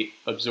will be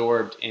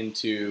absorbed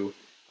into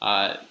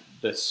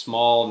the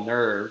small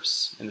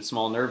nerves and the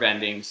small nerve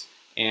endings,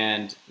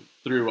 and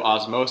through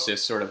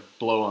osmosis, sort of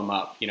blow them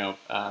up.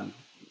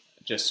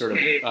 Just sort of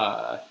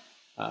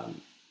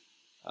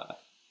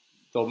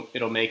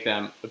it'll make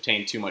them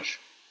obtain too much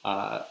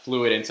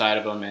fluid inside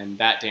of them, and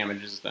that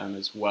damages them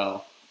as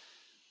well.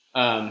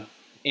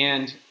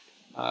 And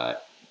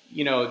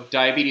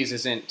diabetes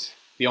isn't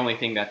the only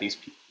thing that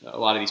a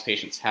lot of these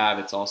patients have.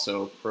 It's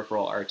also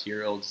peripheral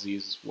arterial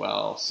disease as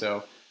well.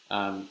 So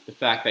the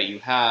fact that you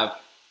have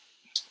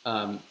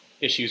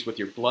issues with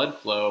your blood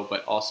flow,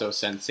 but also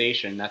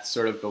sensation, that's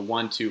sort of the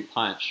 1-2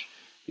 punch,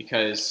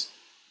 because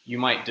you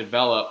might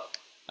develop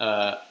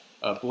a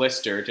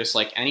blister just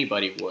like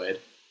anybody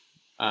would,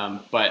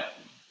 but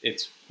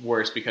it's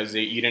worse because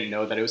you didn't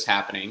know that it was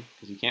happening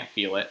because you can't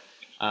feel it.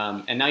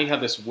 And now you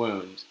have this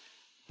wound.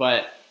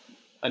 But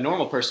a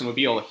normal person would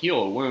be able to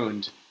heal a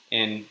wound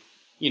in,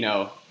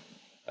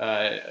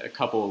 a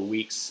couple of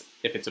weeks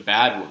if it's a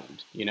bad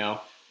wound,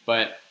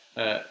 But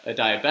a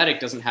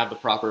diabetic doesn't have the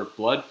proper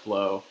blood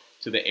flow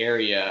to the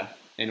area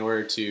in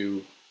order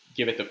to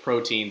give it the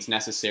proteins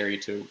necessary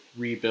to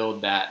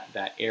rebuild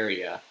that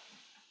area.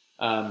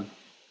 And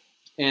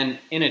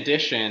in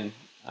addition,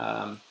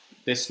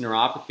 this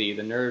neuropathy,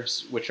 the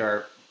nerves which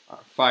are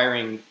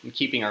firing and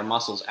keeping our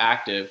muscles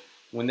active,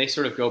 when they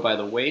sort of go by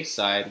the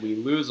wayside, we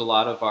lose a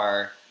lot of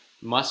our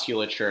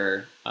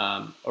musculature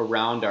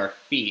around our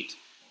feet.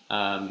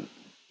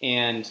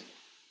 And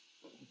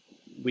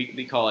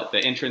we call it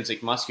the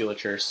intrinsic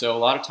musculature. So a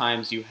lot of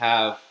times you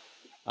have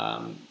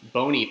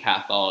bony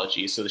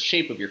pathology. So the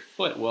shape of your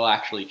foot will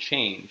actually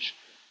change.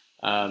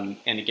 And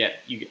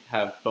you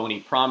have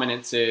bony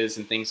prominences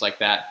and things like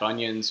that,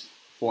 bunions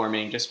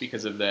forming just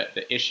because of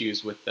the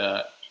issues with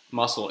the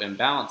muscle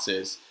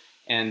imbalances.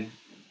 And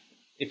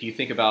if you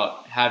think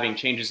about having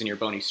changes in your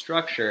bony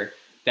structure,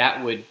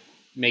 that would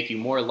make you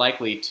more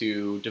likely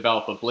to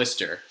develop a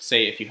blister,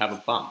 say if you have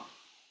a bump,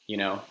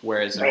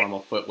 whereas a normal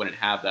foot wouldn't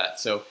have that.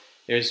 So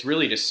there's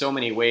really just so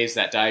many ways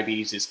that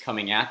diabetes is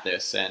coming at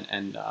this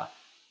and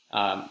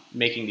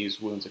making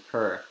these wounds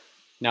occur.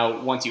 Now,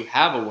 once you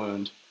have a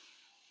wound,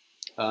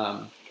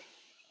 a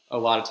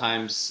lot of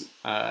times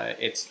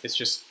it's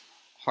just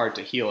hard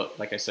to heal it,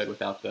 like I said,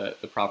 without the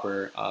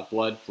proper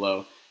blood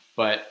flow.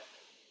 But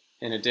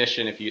in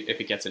addition, if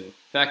it gets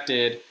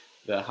infected,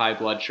 the high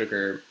blood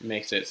sugar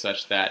makes it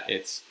such that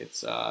it's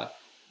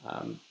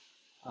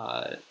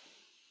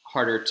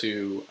harder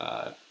to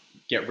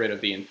get rid of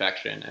the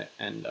infection,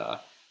 and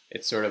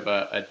it's sort of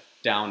a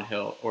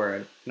downhill or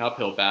an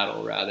uphill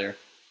battle rather.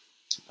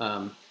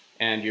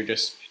 And you're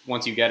just,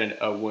 once you get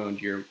a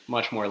wound, you're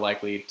much more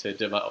likely to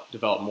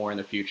develop more in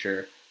the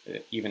future,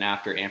 even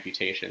after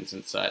amputations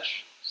and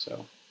such.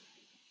 So.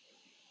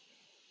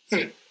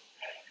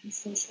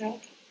 It's so sad.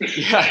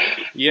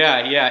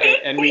 Yeah,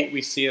 and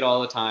we see it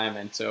all the time,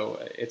 and so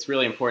it's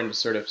really important to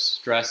sort of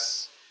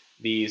stress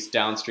these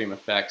downstream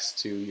effects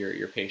to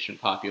your patient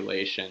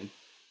population.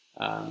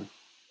 Yeah.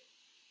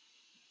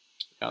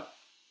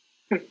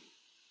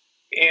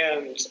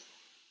 And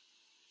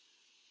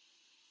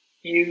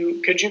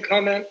could you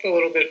comment a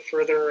little bit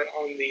further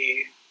on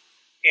the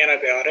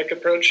antibiotic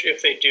approach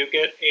if they do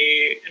get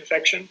a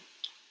infection?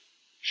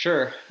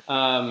 Sure.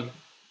 A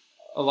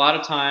lot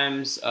of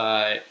times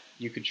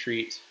you could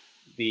treat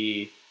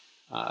the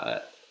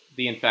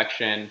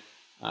infection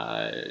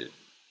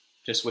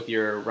just with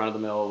your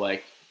run-of-the-mill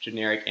like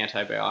generic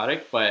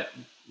antibiotic, but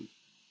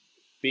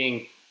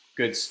being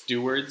good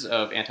stewards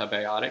of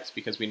antibiotics,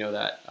 because we know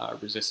that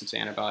resistance to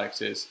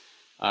antibiotics is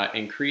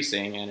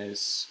increasing and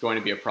is going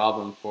to be a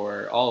problem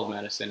for all of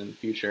medicine in the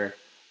future.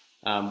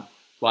 A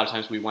lot of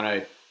times we want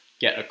to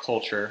get a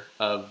culture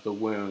of the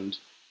wound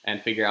and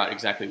figure out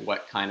exactly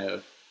what kind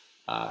of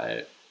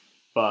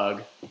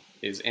bug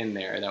is in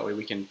there. That way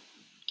we can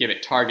give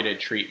it targeted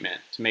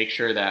treatment to make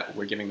sure that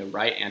we're giving the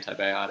right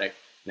antibiotic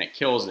and it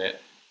kills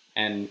it,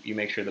 and you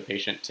make sure the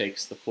patient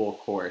takes the full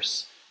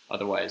course.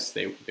 Otherwise,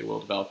 they will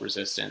develop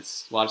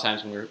resistance. A lot of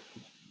times when we're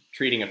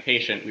treating a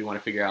patient, we want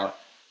to figure out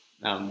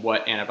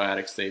what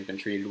antibiotics they've been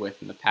treated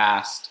with in the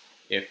past,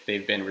 if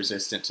they've been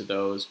resistant to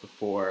those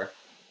before,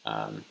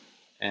 and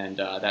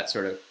that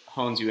sort of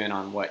hones you in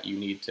on what you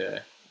need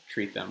to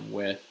treat them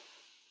with.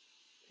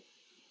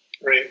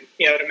 Right.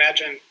 Yeah, I would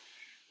imagine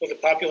with a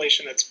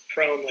population that's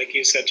prone, like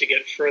you said, to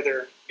get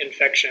further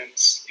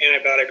infections,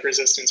 antibiotic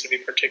resistance would be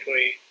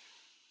particularly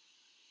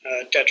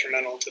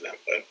detrimental to them.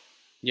 But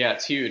yeah,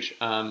 it's huge.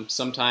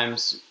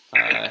 Sometimes,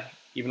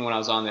 even when I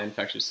was on the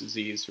infectious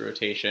disease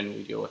rotation,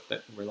 we deal with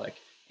that. We're like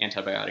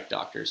antibiotic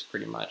doctors,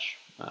 pretty much,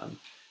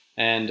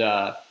 and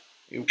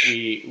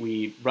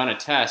we run a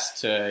test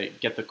to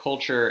get the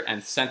culture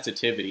and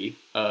sensitivity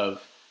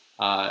of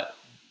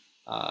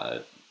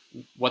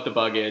what the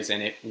bug is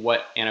and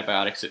what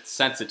antibiotics it's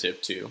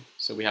sensitive to.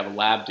 So we have a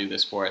lab do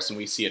this for us, and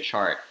we see a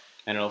chart,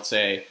 and it'll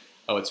say,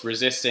 oh, it's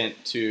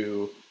resistant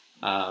to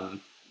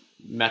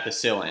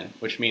methicillin,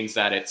 which means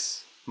that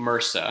it's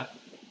MRSA,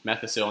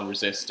 methicillin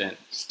resistant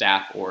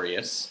Staph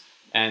aureus.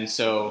 And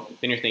so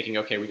then you're thinking,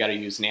 okay, we got to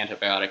use an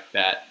antibiotic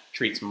that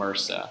treats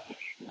MRSA.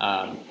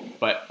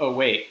 But oh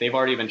wait, they've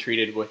already been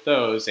treated with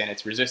those, and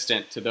it's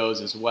resistant to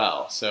those as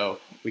well. So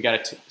we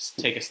got to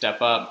take a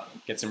step up,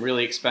 get some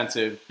really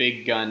expensive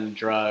big gun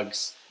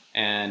drugs,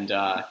 and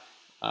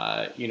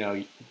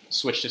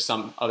switch to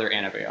some other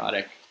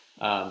antibiotic,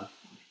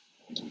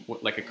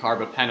 like a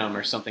carbapenem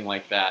or something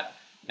like that.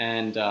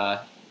 And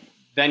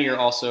then you're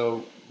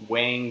also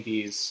weighing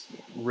these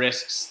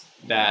risks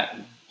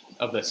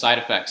of the side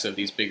effects of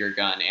these bigger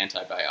gun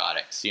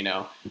antibiotics.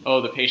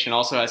 Oh, the patient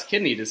also has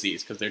kidney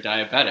disease because they're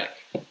diabetic.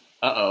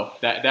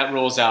 That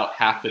rules out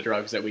half the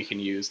drugs that we can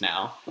use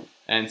now.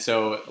 And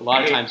so a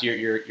lot of times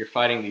you're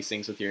fighting these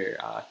things with your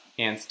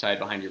hands tied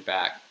behind your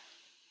back.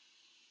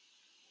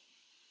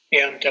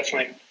 Yeah,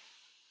 definitely.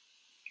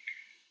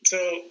 So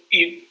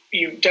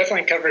you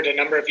definitely covered a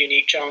number of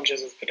unique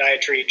challenges with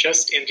podiatry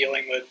just in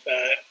dealing with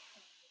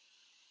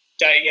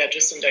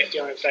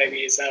dealing with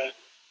diabetes.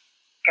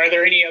 Are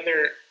there any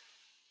other?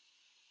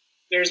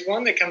 There's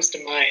one that comes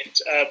to mind,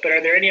 but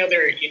are there any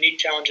other unique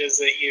challenges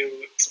that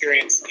you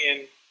experience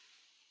in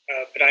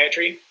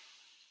podiatry?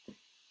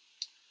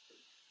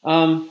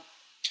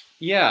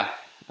 Yeah.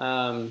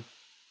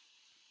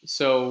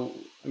 So,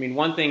 I mean,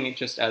 one thing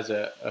just as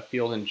a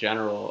field in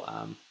general,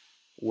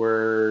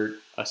 we're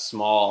a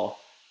small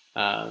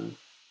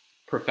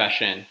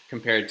profession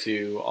compared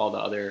to all the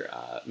other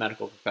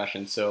medical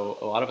professions. So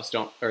a lot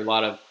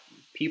of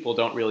people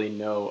don't really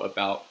know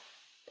about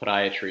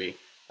podiatry.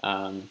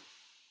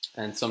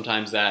 And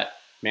sometimes that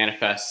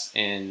manifests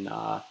in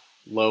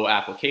low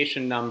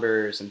application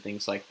numbers and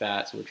things like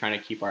that. So we're trying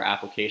to keep our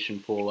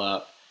application pool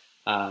up.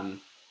 And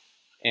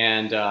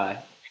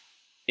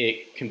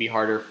it can be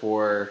harder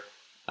for,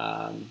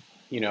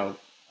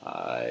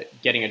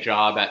 getting a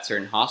job at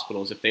certain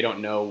hospitals if they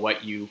don't know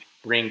what you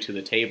bring to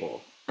the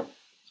table.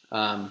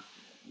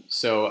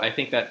 So I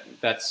think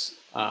that's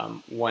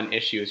one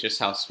issue is just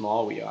how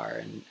small we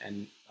are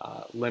and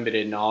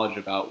limited knowledge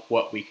about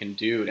what we can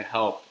do to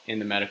help in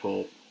the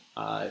medical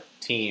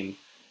team.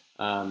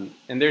 And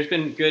there's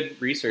been good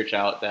research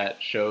out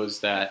that shows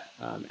that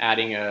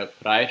adding a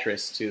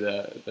podiatrist to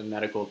the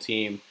medical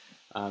team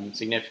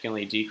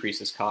significantly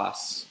decreases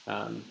costs,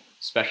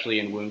 especially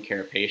in wound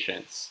care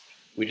patients.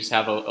 We just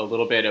have a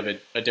little bit of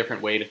a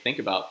different way to think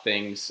about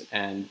things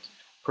and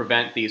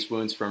prevent these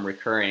wounds from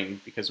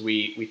recurring because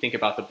we think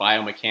about the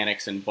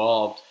biomechanics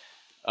involved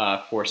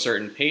for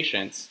certain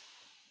patients,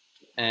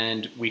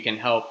 and we can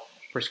help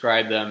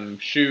prescribe them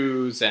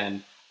shoes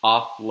and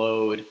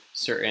offload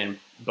certain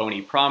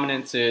bony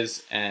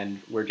prominences,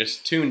 and we're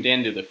just tuned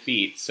into the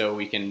feet so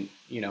we can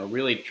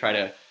really try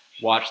to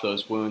watch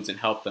those wounds and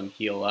help them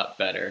heal up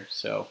better.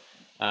 So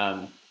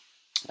I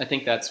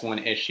think that's one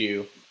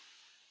issue.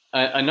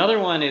 Another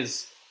one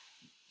is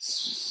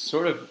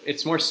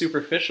it's more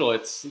superficial.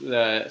 It's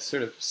the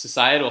sort of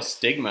societal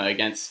stigma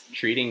against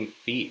treating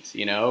feet.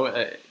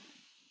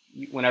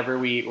 Whenever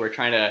we're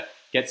trying to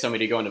get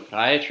somebody to go into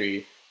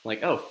podiatry,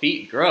 like, oh,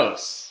 feet,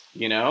 gross,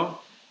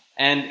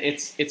 And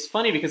it's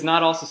funny because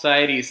not all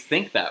societies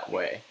think that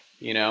way.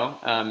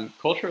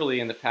 Culturally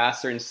in the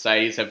past, certain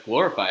societies have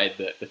glorified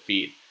the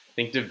feet. I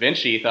think Da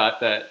Vinci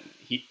thought that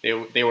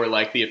they were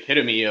like the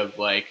epitome of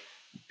like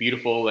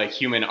beautiful like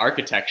human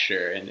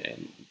architecture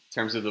in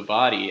terms of the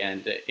body,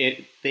 and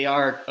they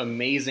are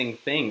amazing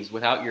things.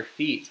 Without your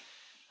feet,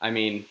 I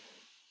mean,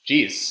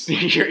 geez,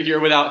 you're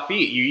without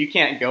feet. You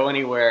can't go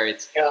anywhere.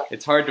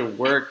 It's hard to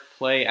work,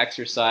 play,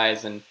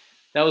 exercise, and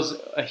that was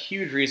a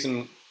huge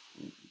reason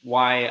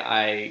why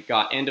I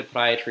got into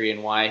podiatry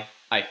and why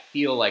I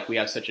feel like we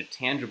have such a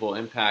tangible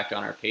impact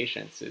on our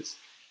patients is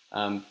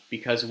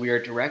because we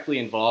are directly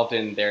involved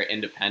in their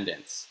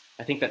independence.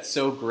 I think that's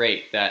so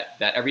great that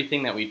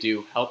everything that we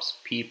do helps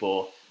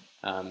people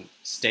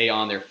stay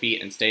on their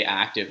feet and stay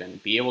active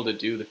and be able to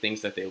do the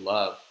things that they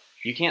love.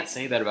 You can't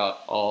say that about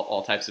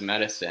all types of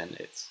medicine.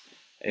 It's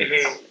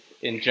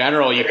in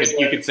general you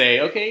could say,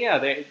 okay,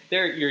 yeah,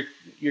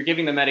 you're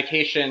giving them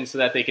medication so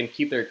that they can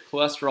keep their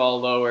cholesterol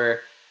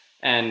lower,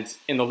 and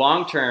in the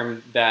long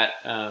term that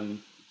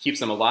keeps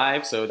them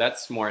alive. So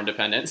that's more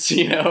independence,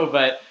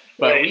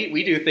 But right.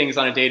 we do things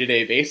on a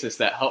day-to-day basis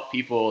that help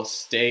people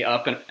stay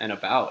up and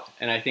about,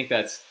 and I think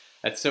that's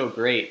so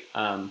great.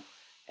 And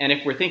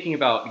if we're thinking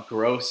about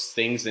gross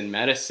things in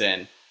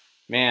medicine,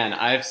 Man,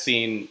 I've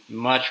seen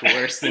much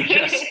worse than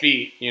just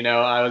feet. You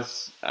know,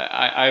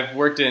 I've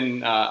worked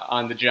in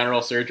on the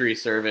general surgery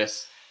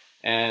service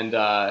and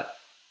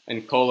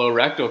in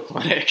colorectal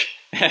clinic.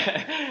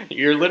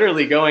 You're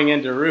literally going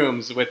into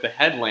rooms with the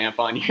headlamp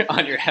on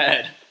your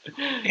head.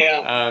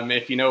 Yeah.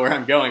 If you know where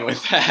I'm going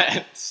with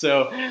that.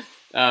 So,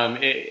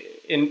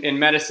 in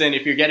medicine,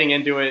 if you're getting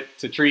into it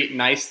to treat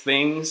nice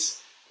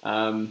things,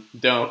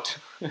 don't.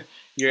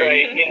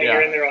 Right. Yeah,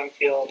 you're in the wrong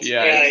field.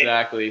 Yeah,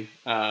 exactly.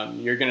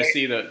 You're going to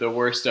see the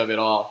worst of it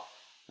all.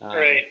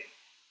 Right.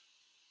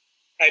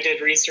 I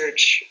did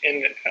research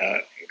and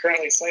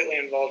currently slightly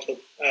involved with,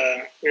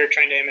 we were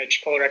trying to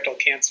image colorectal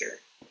cancer.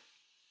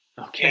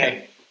 Okay.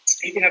 And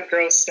speaking of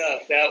gross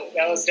stuff, that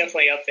was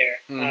definitely up there.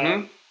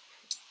 Mm-hmm.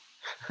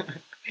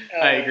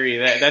 I agree.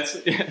 That's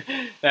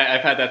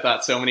I've had that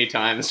thought so many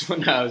times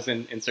when I was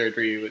in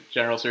surgery, with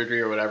general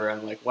surgery or whatever.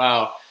 I'm like,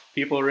 wow,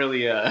 people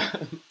really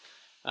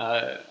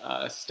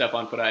step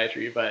on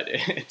podiatry, but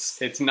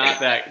it's not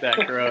that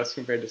gross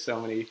compared to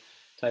so many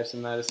types of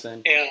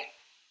medicine. Yeah.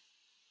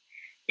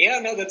 Yeah,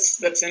 no,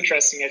 that's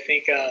interesting. I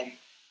think I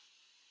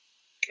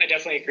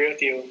definitely agree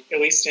with you.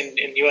 At least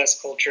in U.S.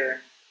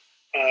 culture,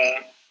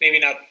 maybe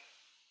not.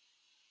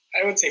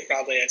 I would say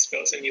probably, I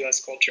suppose, in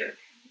U.S. culture,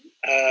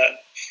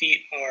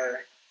 feet are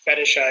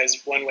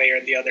fetishized one way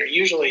or the other.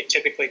 Usually,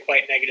 typically,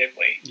 quite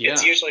negatively. Yeah.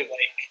 It's usually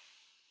like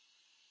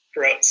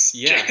gross.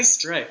 Yeah,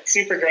 just right.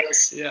 Super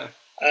gross. Yeah.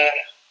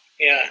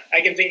 Yeah, I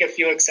can think of a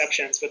few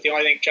exceptions, but the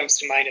only thing that jumps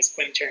to mind is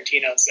Quentin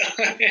Tarantino. So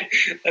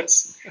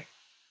that's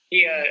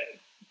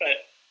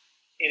But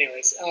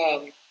anyways,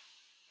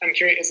 I'm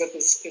curious.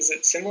 Is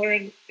it similar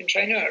in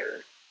China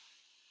or?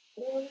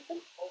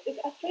 It's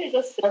actually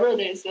just several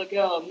days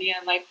ago, me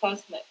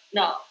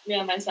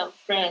and some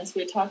friends,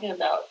 we're talking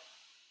about,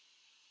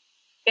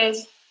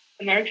 does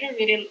Americans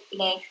really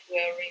love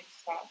wearing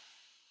socks?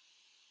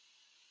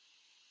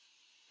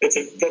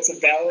 That's a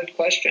valid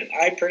question.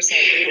 I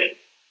personally hate it.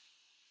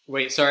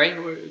 Wait, sorry.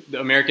 The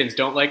Americans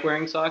don't like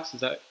wearing socks?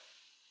 Is that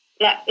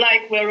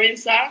like wearing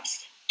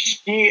socks?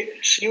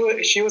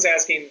 She was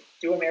asking,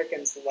 do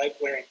Americans like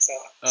wearing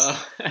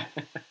socks?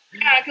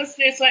 Yeah, because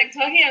it's like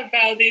talking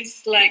about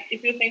this, like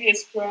if you think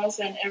it's gross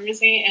and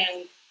everything,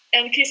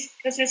 and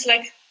because it's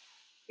like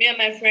me and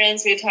my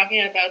friends, we're talking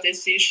about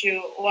this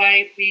issue,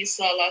 why we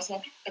saw lots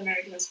of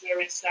Americans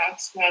wearing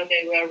socks while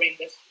they're wearing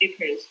the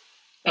slippers.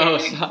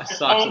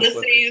 Socks all and the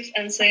slippers. things,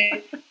 and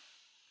say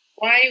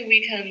why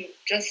we can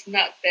just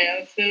not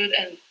barefoot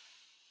and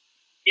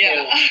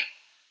yeah.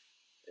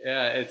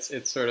 Yeah,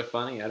 it's sort of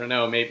funny. I don't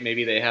know.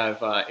 Maybe they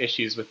have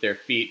issues with their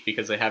feet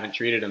because they haven't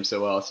treated them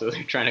so well, so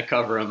they're trying to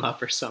cover them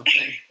up or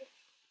something.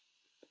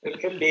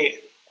 It could be.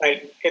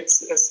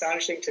 It's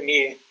astonishing to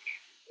me.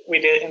 We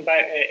did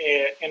invite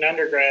an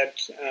undergrad.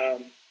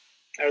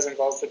 I was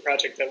involved with a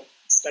project that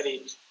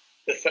studied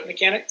the foot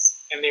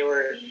mechanics, and they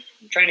were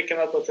trying to come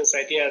up with this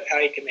idea of how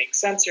you can make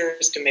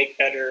sensors to make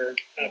better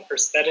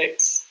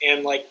prosthetics.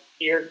 And like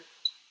to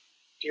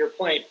your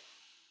point,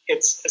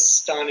 it's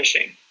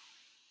astonishing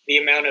the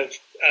amount of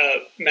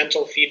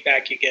mental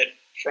feedback you get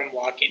from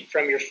walking,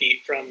 from your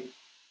feet, from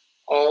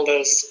all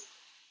the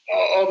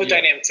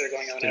dynamics that are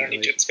going on. I don't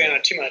need to expand on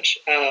it too much.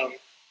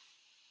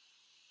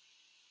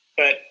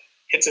 But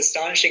it's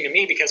astonishing to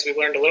me because we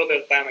learned a little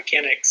bit of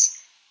biomechanics.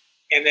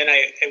 And then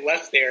I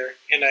left there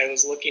and I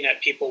was looking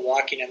at people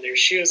walking and their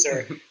shoes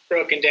are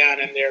broken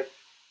down and they're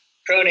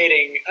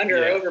pronating,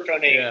 over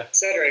pronating, et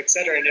cetera, et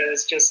cetera. And it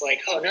was just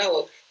like, oh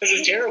no, this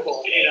is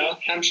terrible. You know,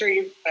 I'm sure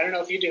I don't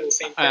know if you do the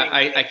same thing.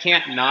 I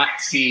can't not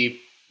see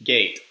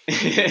gait.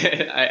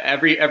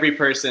 Every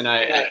person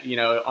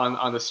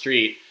on the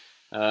street,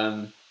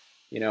 I'm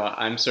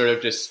sort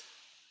of just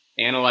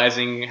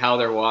analyzing how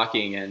they're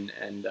walking and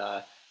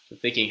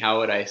thinking how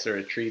would I sort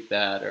of treat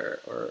that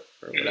or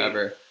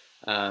whatever.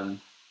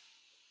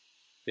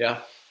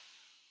 Yeah.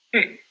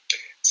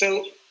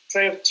 So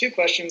I have two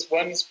questions.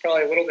 One's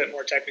probably a little bit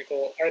more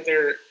technical. Are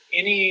there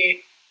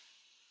any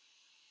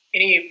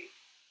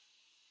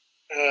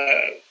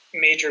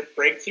major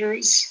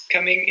breakthroughs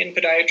coming in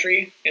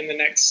podiatry in the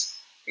next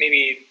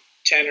maybe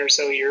 10 or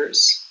so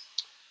years?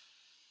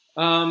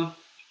 One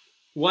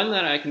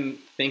that I can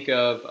think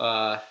of,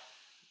 I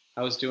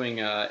was doing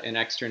an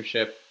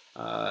externship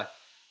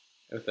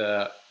with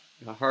a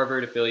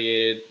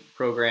Harvard-affiliated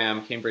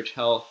program, Cambridge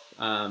Health,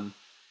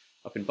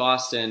 up in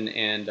Boston,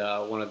 and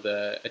one of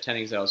the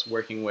attendings I was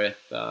working with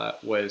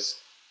was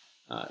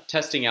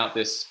testing out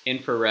this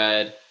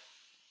infrared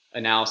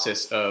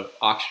analysis of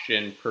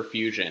oxygen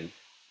perfusion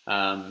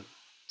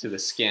to the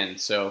skin.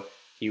 So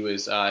he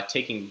was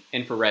taking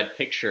infrared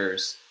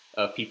pictures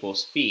of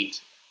people's feet,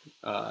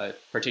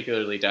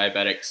 particularly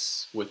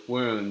diabetics with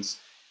wounds,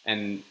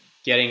 and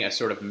getting a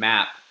sort of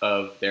map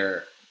of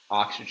their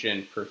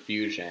oxygen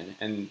perfusion,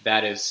 and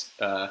that is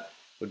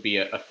would be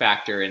a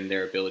factor in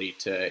their ability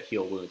to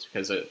heal wounds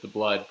because the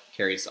blood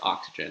carries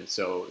oxygen.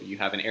 So you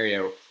have an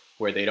area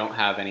where they don't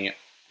have any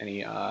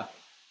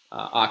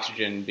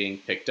oxygen being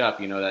picked up,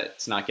 that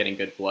it's not getting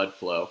good blood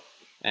flow,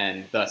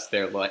 and thus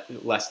they're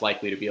less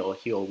likely to be able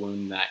to heal a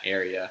wound in that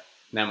area.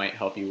 that might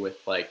help you with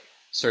like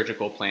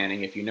surgical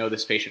planning. If you know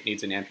this patient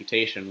needs an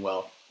amputation,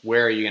 well,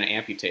 where are you going to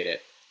amputate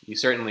it? You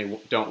certainly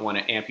don't want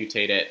to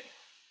amputate it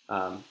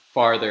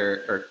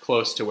farther or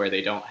close to where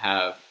they don't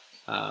have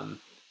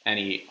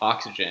any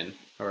oxygen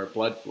or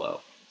blood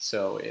flow.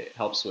 So it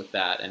helps with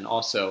that. And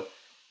also,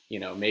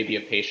 maybe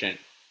a patient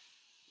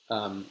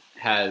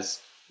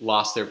has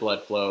lost their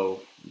blood flow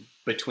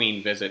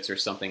between visits or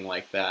something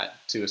like that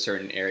to a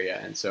certain area.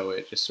 And so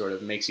it just sort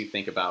of makes you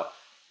think about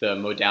the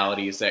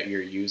modalities that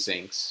you're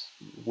using,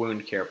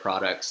 wound care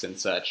products and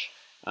such.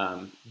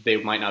 They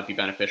might not be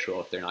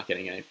beneficial if they're not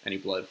getting any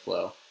blood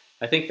flow.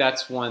 I think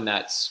that's one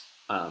that's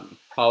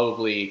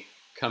probably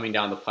coming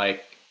down the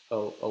pike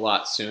a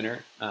lot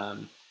sooner.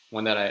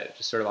 One that I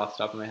just sort of off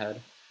the top of my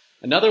head.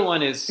 Another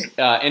one is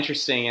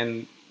interesting,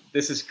 and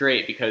this is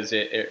great because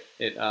it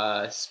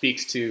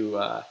speaks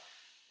to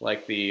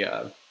like the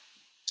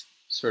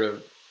sort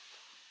of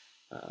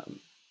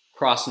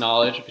cross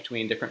knowledge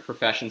between different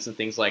professions and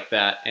things like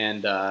that,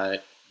 and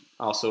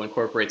also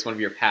incorporates one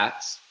of your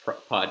past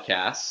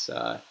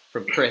podcasts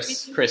from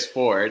Chris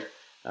Ford,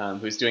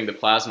 who's doing the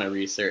plasma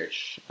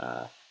research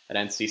at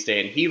NC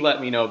State, and he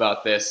let me know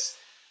about this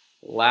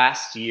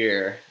last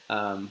year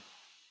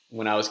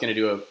when I was going to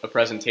do a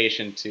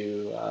presentation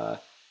to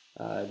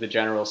the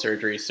general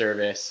surgery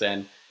service,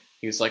 and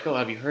he was like, "Oh,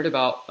 have you heard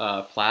about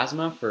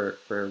plasma for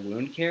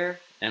wound care?"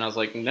 And I was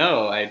like,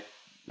 "No,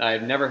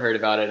 I've never heard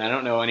about it. I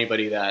don't know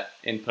anybody that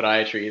in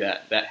podiatry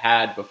that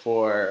had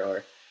before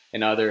or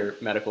in other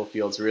medical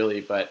fields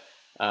really, but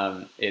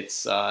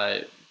it's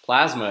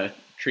plasma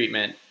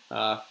treatment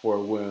for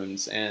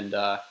wounds, and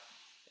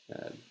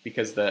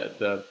because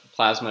the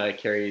plasma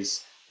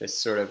carries this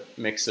sort of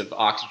mix of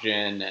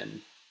oxygen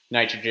and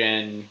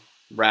nitrogen,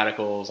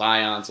 radicals,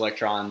 ions,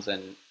 electrons,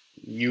 and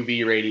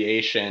UV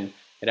radiation,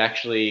 it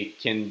actually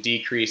can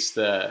decrease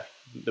the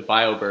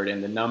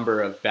bioburden, the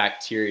number of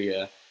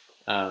bacteria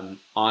on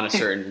a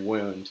certain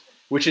wound,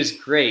 which is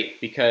great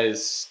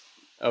because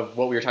of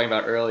what we were talking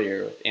about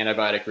earlier with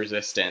antibiotic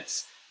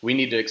resistance. We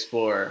need to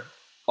explore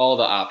all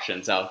the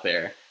options out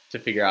there to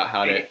figure out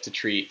how to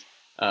treat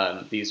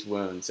these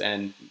wounds.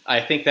 And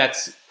I think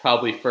that's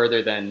probably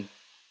further than,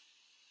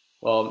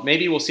 well,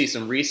 maybe we'll see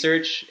some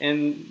research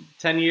in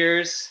 10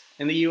 years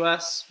in the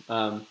US,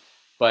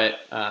 but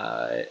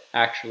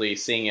actually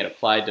seeing it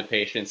applied to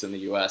patients in the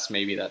US,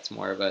 maybe that's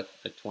more of a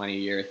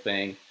 20-year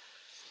thing.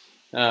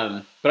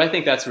 But I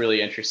think that's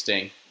really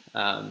interesting.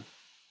 Yeah.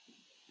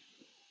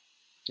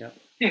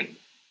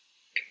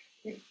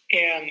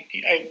 And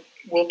I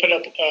will put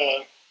up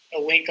a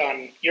link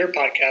on your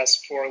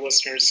podcast for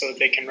listeners so that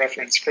they can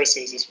reference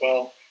Chris's as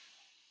well.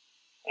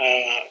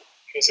 It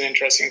was an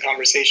interesting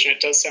conversation. It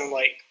does sound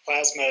like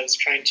plasma is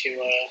trying to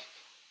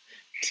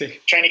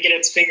get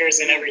its fingers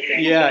in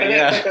everything. Yeah, but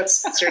yeah. I think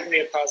that's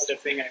certainly a positive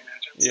thing, I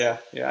imagine. So.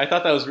 Yeah. I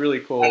thought that was really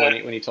cool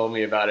when he told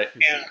me about it.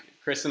 Yeah.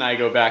 Chris and I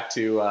go back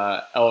to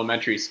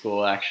elementary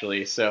school,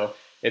 actually, so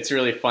it's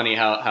really funny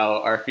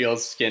how our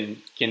fields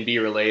can be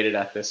related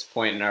at this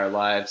point in our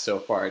lives so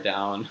far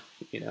down,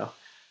 Yeah,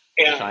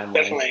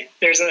 definitely.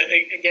 There's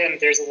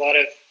a lot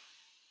of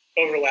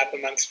overlap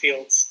amongst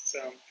fields.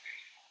 So,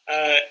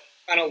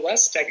 on a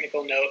less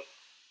technical note,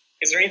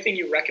 is there anything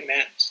you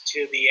recommend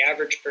to the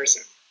average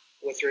person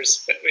with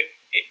respect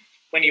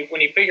when you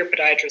put your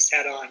podiatrist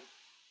hat on?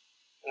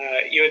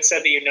 You had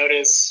said that you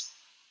notice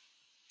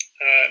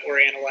or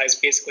analyze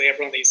basically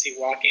everyone that you see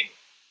walking.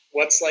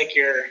 What's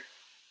your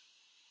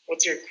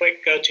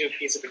quick go-to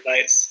piece of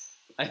advice?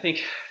 I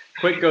think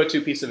quick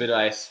go-to piece of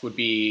advice would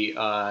be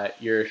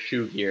your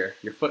shoe gear,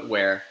 your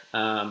footwear.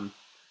 A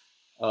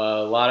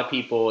lot of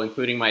people,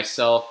 including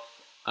myself,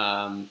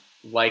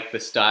 like the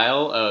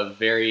style of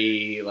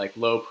very like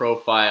low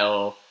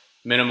profile,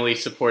 minimally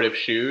supportive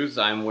shoes.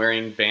 I'm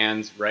wearing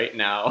Vans right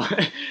now.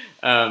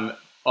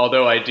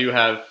 Although I do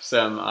have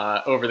some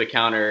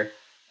over-the-counter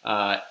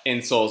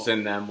insoles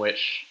in them,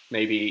 which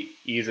maybe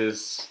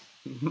eases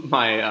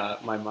my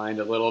mind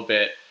a little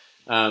bit.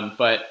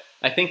 But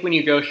I think when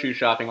you go shoe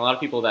shopping, a lot of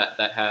people that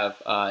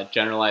have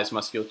generalized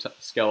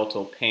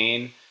musculoskeletal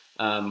pain,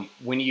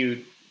 when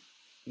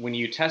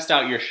you test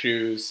out your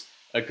shoes,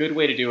 a good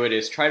way to do it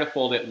is try to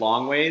fold it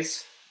long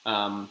ways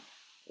and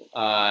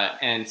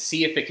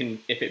see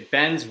if it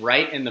bends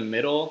right in the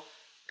middle,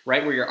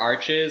 right where your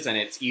arch is, and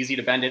it's easy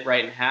to bend it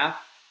right in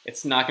half.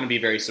 It's not going to be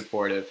very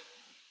supportive.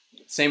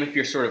 Same if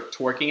you're sort of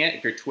twerking it,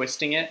 if you're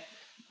twisting it,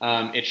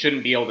 it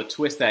shouldn't be able to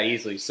twist that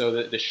easily.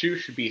 So the shoe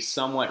should be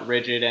somewhat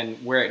rigid,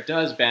 and where it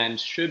does bend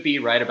should be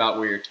right about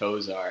where your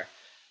toes are.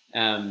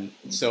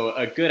 So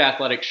a good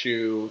athletic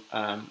shoe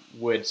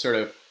would sort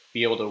of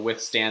be able to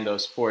withstand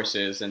those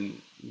forces,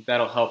 and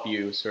that'll help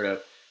you sort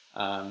of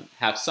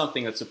have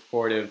something that's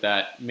supportive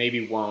that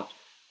maybe won't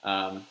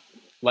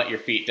let your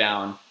feet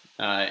down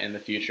in the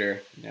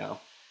future.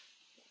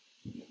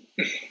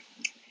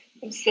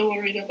 I'm so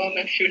worried about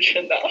my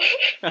future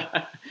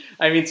now.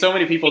 I mean, so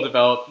many people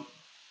develop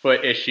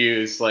foot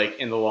issues like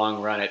in the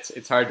long run.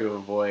 It's hard to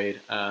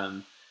avoid,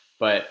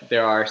 but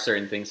there are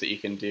certain things that you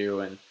can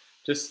do, and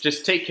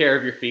just take care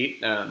of your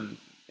feet.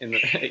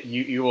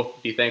 you will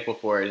be thankful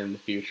for it in the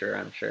future,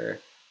 I'm sure.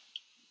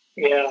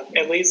 Yeah,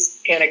 at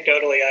least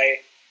anecdotally, I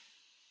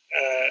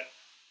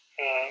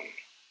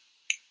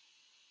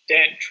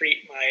didn't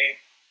treat my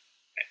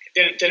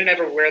didn't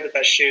ever wear the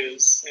best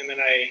shoes, and then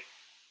I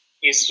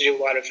used to do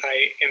a lot of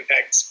high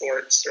impact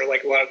sports or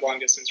like a lot of long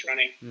distance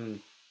running,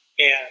 and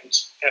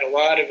had a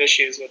lot of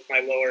issues with my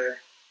lower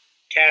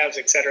calves,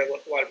 etc.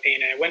 A lot of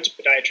pain. And I went to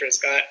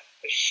podiatrist, got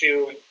a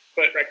shoe and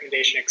foot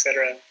recommendation,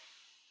 etc.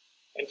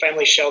 And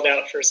finally shelled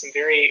out for some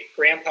very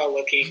grandpa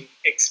looking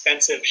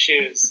expensive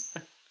shoes,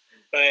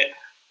 but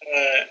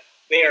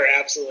they are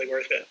absolutely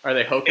worth it. Are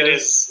they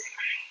Hoka's?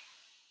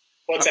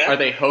 What's that? Are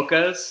they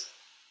Hoka's?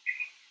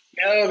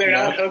 No, they're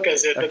not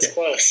Hoka's. Okay. It's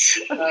close.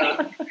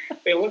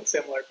 They look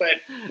similar,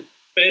 but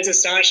it's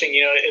astonishing.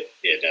 You know,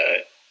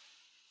 it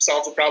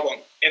solved the problem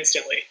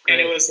instantly. Great.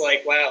 And it was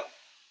like, wow,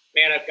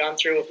 man, I've gone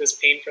through with this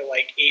pain for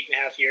like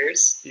 8.5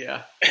 years.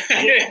 Yeah.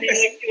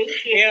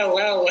 Yeah,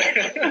 wow.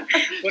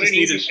 What just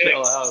need to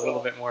shell out a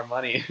little bit more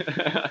money.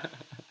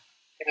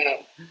 Yeah.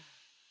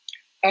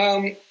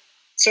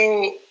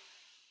 So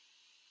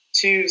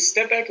to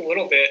step back a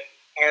little bit,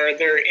 are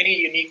there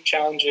any unique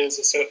challenges?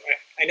 So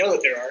I know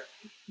that there are.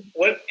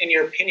 What, in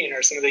your opinion,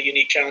 are some of the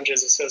unique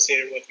challenges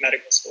associated with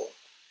medical school?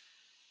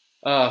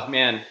 Oh,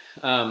 man.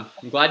 I'm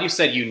glad you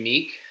said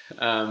unique,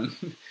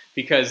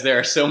 because there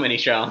are so many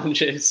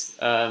challenges.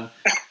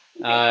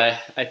 I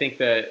think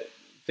that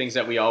things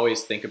that we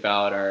always think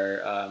about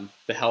are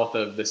the health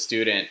of the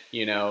student.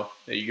 You know,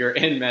 you're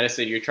in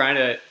medicine, you're trying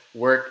to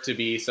work to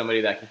be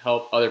somebody that can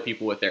help other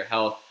people with their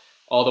health.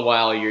 All the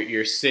while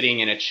you're sitting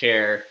in a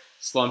chair,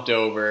 slumped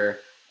over,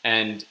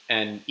 and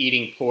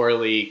eating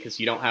poorly because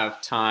you don't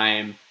have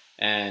time.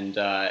 And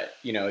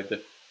you know,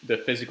 the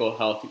physical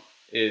health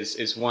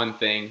is one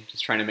thing,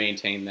 just trying to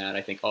maintain that.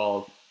 I think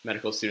all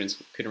medical students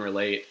can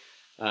relate.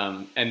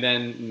 And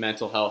then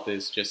mental health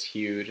is just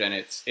huge, and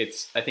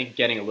it's I think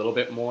getting a little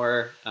bit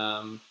more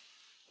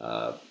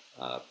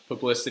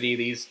publicity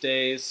these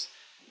days,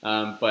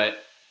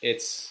 but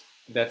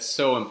that's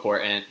so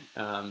important.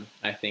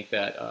 I think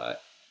that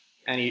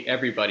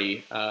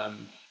everybody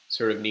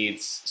sort of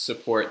needs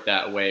support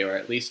that way, or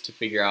at least to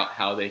figure out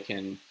how they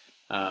can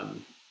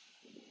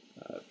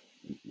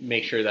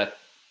make sure that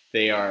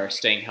they are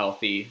staying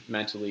healthy,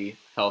 mentally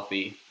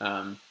healthy,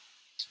 and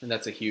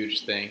that's a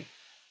huge thing.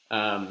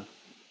 And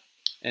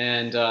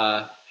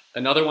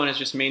another one is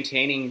just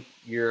maintaining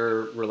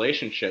your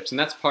relationships, and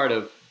that's part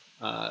of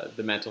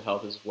the mental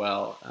health as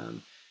well.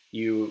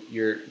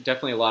 You're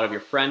definitely a lot of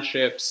your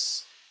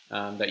friendships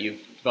that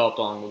you've developed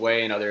along the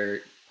way in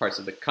other parts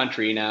of the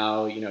country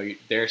now, you know,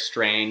 they're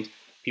strained.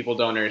 People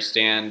don't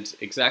understand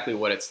exactly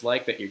what it's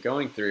like that you're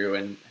going through,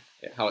 and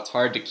how it's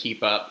hard to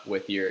keep up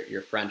with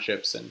your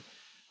friendships and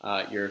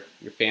your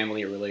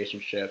family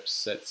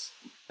relationships.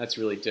 That's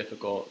really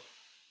difficult.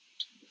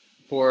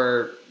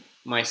 For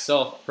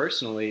myself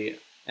personally,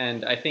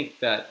 and I think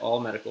that all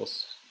medical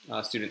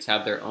students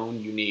have their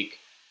own unique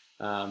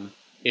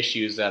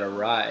issues that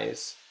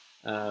arise,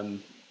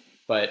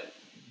 but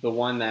the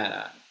one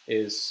that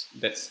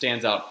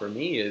stands out for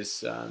me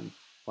is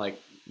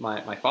like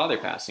my father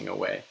passing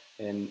away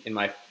in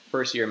my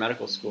first year of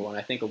medical school, and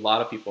I think a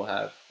lot of people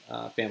have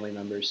family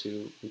members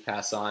who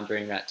pass on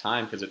during that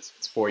time, because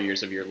it's 4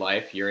 years of your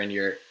life. You're in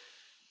your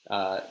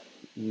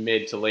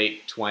mid to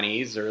late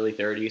 20s, early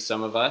 30s,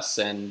 some of us,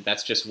 and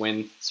that's just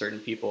when certain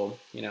people,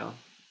 you know,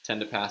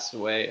 tend to pass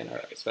away, and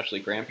especially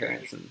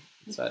grandparents and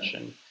such.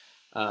 And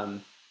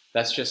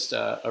that's just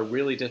a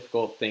really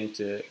difficult thing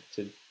to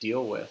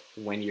deal with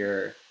when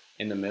you're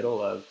in the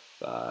middle of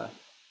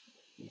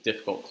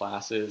difficult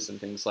classes and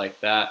things like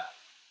that.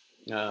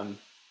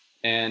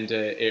 And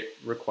it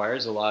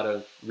requires a lot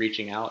of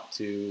reaching out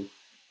to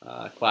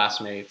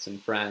classmates and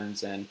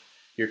friends and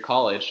your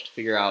college to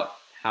figure out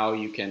how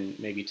you can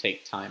maybe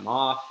take time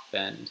off,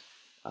 and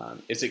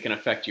is it going to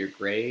affect your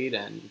grade,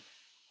 and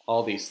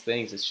all these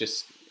things. It's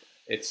just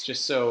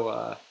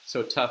so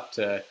tough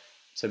to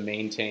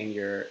maintain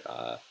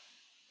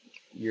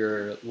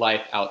your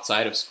life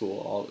outside of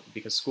school,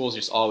 because school's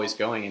just always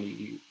going,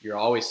 and you're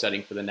always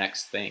studying for the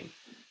next thing.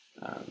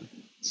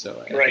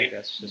 So I think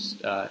that's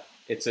just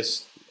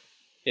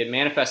it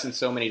manifests in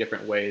so many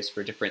different ways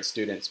for different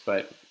students,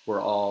 but we're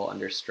all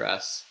under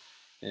stress.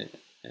 And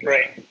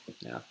right.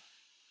 Yeah.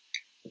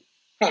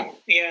 Huh.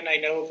 Yeah, and I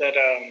know that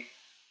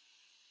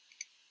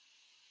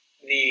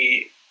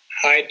the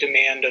high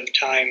demand of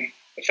time,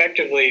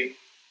 effectively,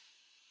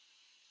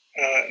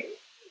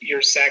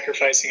 you're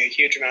sacrificing a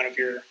huge amount of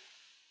your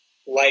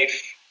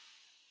life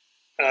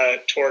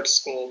towards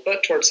school,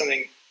 but towards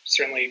something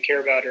certainly you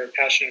care about or are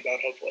passionate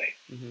about, hopefully.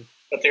 Mm-hmm.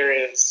 But there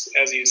is,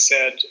 as you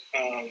said,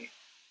 a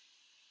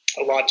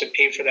lot to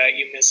pay for that.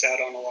 You miss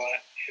out on a lot,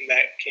 and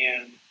that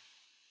can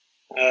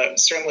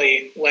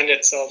certainly lend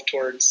itself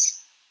towards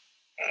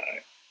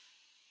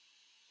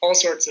all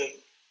sorts of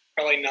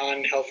probably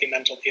non-healthy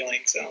mental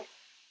feelings. So,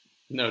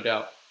 no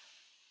doubt.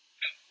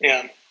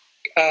 Yeah.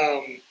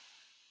 How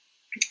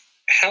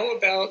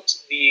about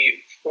the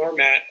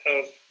format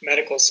of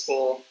medical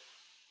school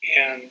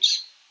and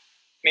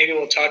maybe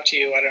we'll talk to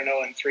you, I don't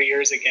know, in 3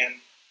 years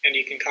again, and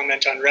you can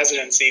comment on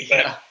residency.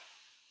 But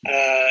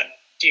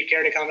do you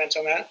care to comment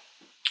on that?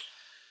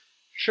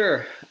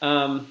 Sure.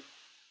 I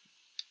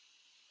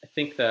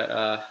think that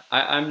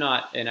I'm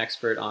not an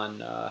expert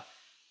on,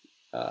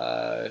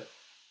 I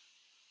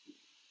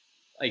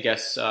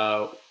guess,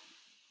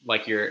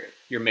 like your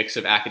mix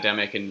of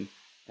academic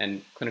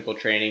and clinical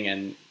training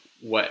and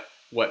what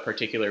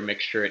particular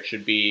mixture it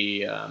should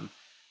be,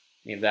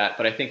 any of that.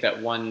 But I think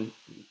that one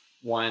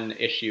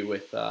issue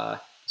with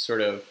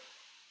sort of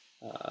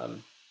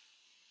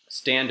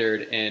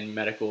standard in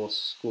medical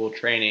school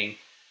training,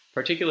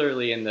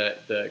 particularly in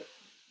the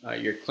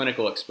your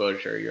clinical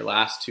exposure, your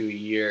last 2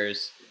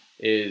 years,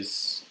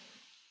 is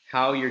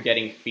how you're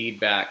getting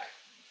feedback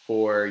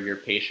for your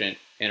patient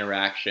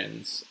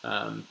interactions.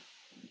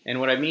 And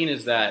what I mean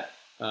is that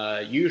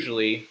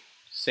usually,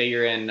 say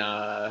you're in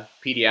a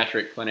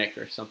pediatric clinic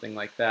or something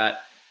like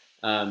that,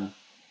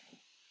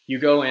 you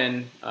go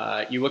in,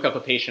 you look up a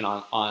patient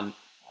on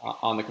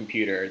the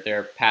computer,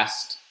 their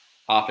past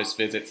office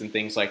visits and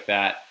things like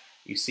that.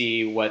 You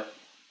see what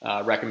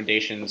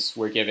recommendations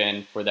were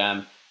given for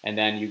them, and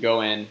then you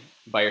go in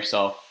by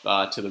yourself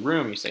to the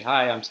room. You say,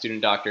 "Hi, I'm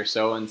student doctor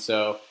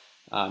so-and-so.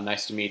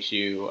 Nice to meet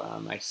you.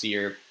 I see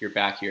you're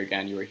back here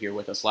again. You were here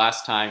with us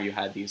last time. You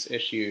had these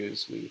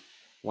issues. We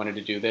wanted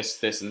to do this,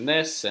 this, and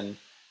this. And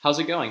how's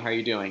it going? How are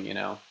you doing? You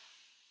know?"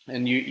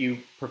 And you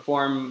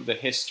perform the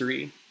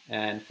history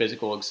and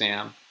physical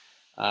exam,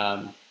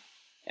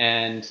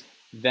 and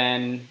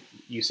then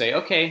you say,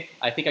 "Okay,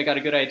 I think I got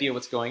a good idea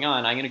what's going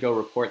on. I'm going to go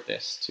report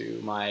this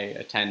to my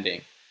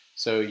attending."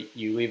 So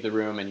you leave the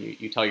room and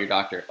you tell your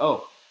doctor,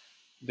 "Oh,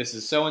 this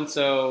is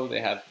so-and-so. They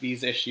have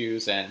these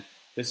issues, and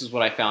this is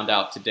what I found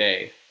out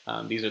today.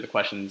 These are the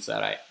questions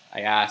that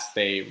I asked.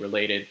 They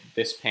related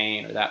this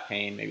pain or that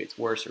pain. Maybe it's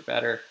worse or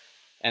better.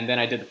 And then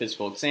I did the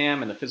physical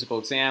exam, and the physical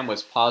exam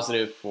was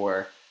positive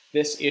for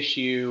this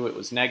issue. It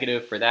was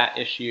negative for that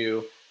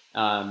issue."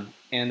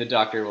 And the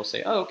doctor will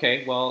say, "Oh,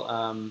 okay,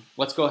 well,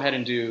 let's go ahead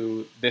and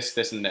do this,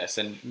 this, and this."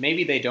 And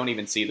maybe they don't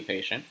even see the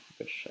patient,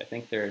 which I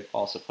think they're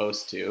all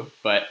supposed to.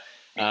 But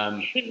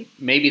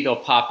maybe they'll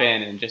pop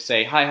in and just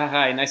say,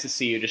 hi, nice to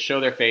see you. Just show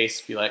their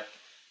face, be like,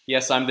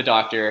 "Yes, I'm the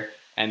doctor."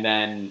 And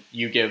then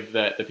you give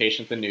the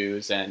patient the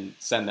news and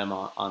send them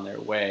on their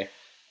way.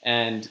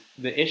 And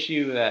the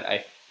issue that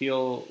I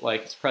feel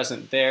like is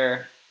present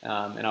there,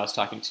 and I was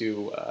talking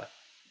to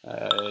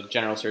a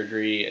general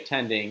surgery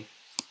attending,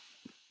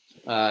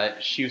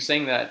 she was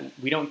saying that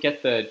we don't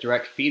get the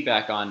direct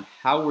feedback on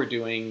how we're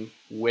doing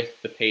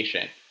with the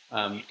patient,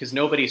 because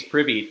nobody's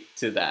privy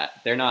to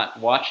that. They're not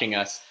watching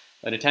us.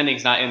 An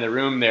attending's not in the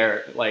room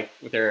there, like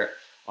with their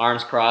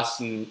arms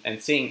crossed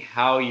and seeing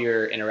how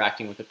you're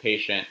interacting with the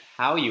patient,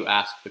 how you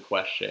ask the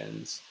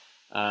questions,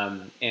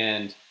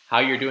 and how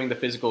you're doing the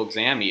physical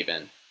exam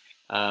even.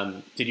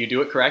 Did you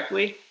do it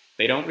correctly?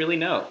 They don't really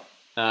know.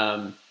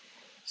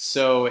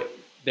 So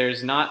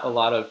there's not a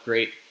lot of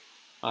great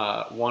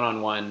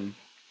one-on-one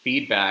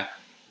feedback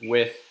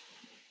with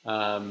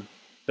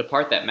the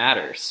part that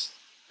matters,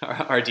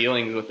 our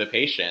dealings with the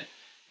patient.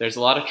 There's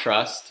a lot of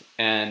trust,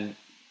 and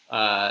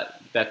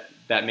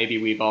that maybe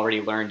we've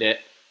already learned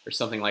it or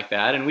something like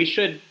that, and we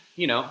should,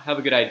 have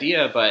a good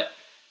idea, but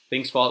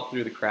things fall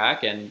through the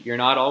crack, and you're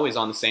not always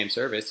on the same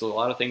service, so a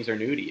lot of things are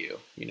new to you.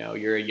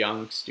 You're a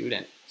young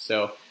student,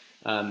 so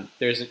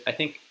there's, I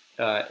think,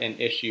 an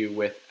issue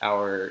with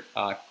our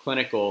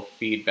clinical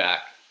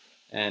feedback.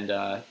 And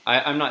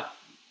I'm not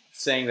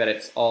saying that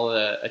it's all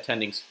the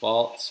attending's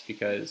fault,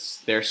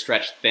 because they're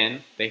stretched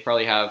thin. They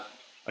probably have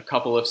a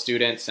couple of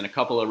students and a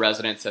couple of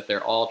residents that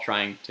they're all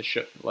trying to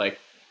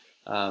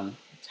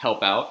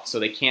help out, so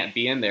they can't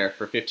be in there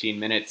for 15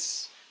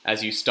 minutes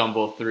as you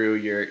stumble through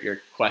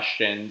your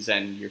questions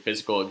and your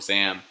physical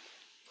exam.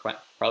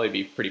 Probably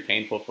be pretty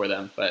painful for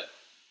them, but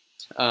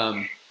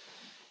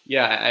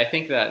yeah, I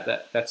think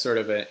that's sort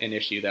of an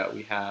issue that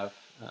we have,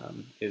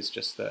 is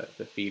just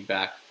the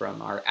feedback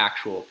from our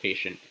actual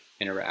patient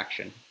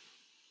interaction.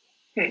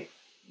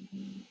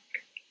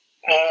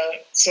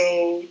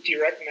 So do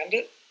you recommend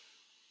it?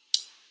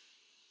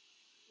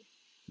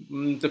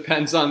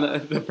 Depends on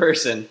the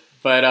person,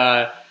 but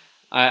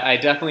I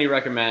definitely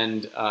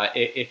recommend,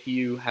 if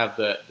you have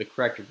the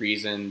correct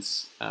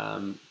reasons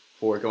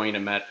for going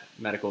to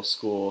medical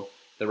school,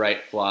 the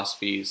right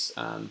philosophies,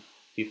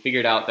 if you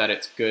figured out that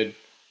it's good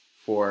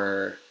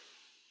for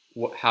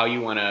how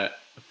you want to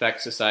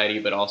affect society,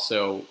 but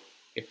also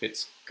if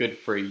it's good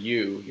for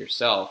you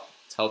yourself,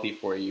 it's healthy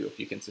for you, if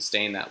you can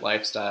sustain that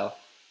lifestyle,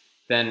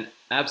 then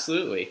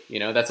absolutely.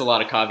 That's a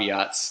lot of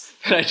caveats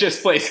that I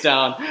just placed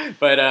down.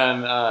 But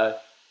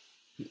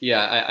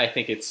yeah, I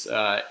think it's,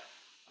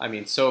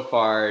 so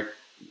far,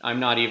 I'm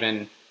not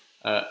even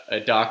a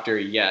doctor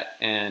yet,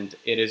 and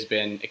it has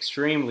been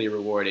extremely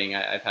rewarding.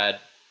 I've had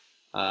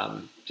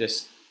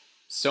just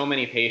so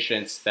many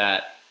patients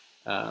that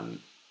I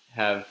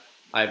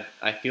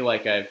feel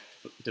like I've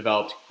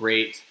developed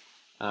great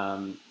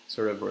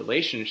sort of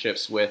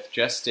relationships with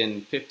just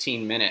in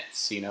 15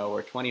 minutes,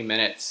 or 20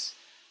 minutes.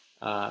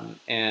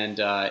 and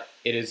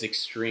it is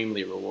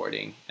extremely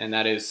rewarding. And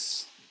that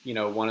is,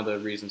 one of the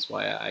reasons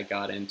why I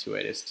got into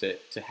it, is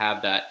to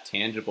have that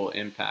tangible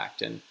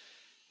impact. And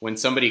when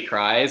somebody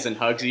cries and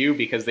hugs you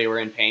because they were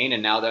in pain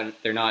and now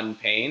they're not in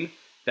pain,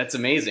 that's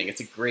amazing.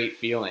 It's a great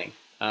feeling.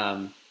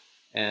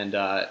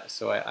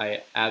 So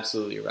I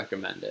absolutely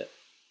recommend it.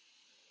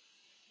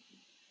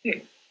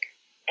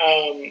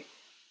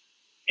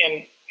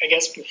 And I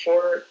guess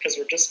because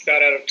we're just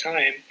about out of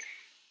time,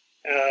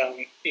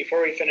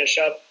 before we finish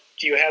up,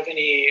 do you have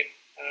any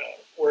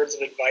words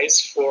of advice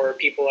for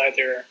people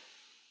either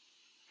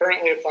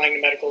currently applying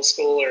to medical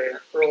school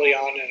or early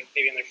on, and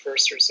maybe in their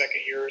first or second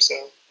year or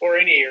so, or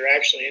any year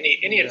actually?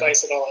 Any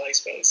advice at all, I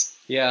suppose?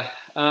 Yeah.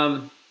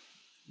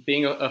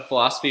 Being a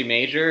philosophy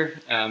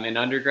major in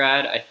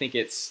undergrad, I think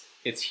it's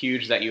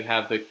huge that you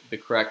have the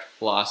correct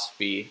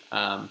philosophy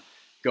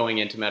going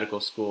into medical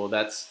school.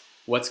 That's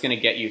what's going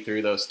to get you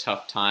through those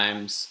tough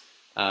times,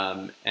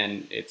 and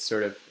it's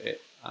sort of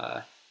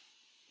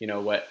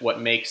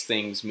what makes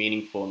things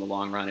meaningful in the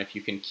long run, if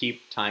you can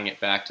keep tying it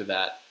back to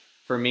that.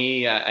 For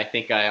me, I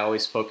think I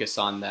always focus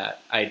on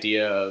that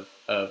idea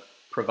of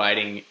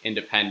providing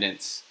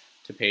independence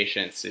to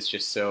patients. It's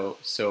just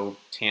so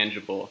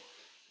tangible,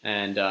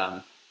 and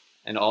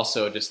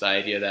also just the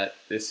idea that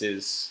this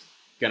is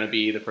going to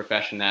be the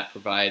profession that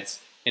provides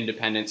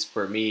independence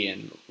for me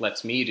and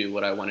lets me do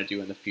what I want to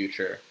do in the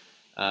future.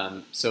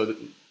 I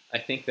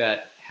think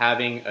that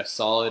having a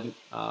solid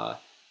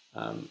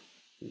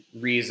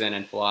reason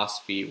and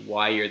philosophy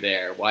why you're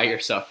there, why you're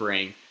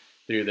suffering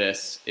through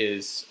this,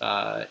 is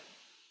going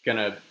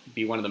to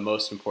be one of the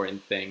most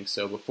important things.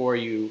 So before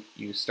you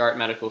start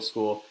medical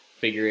school,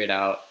 figure it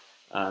out.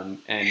 And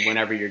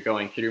whenever you're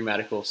going through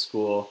medical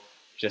school,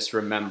 just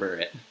remember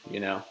it.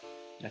 I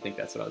think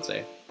that's what I would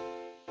say.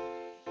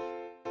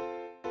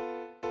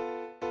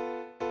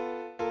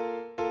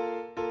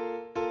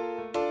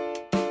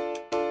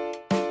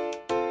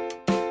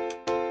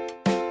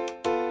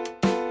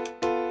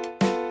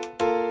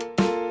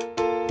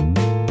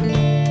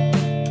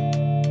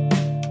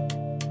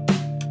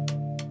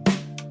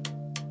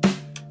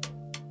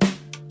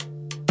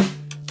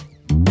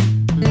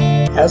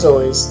 As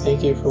always,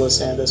 thank you for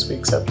listening to this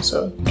week's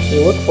episode.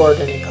 We look forward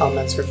to any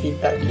comments or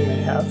feedback you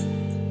may have.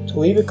 To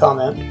leave a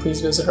comment,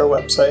 please visit our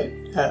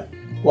website at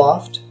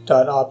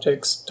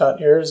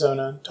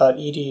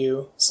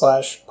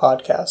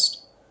loft.optics.arizona.edu/podcast,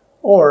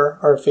 or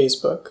our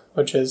Facebook,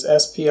 which is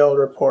SPL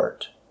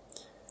Report.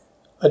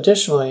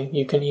 Additionally,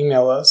 you can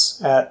email us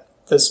at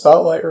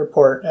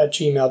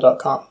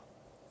thespotlightreport@gmail.com.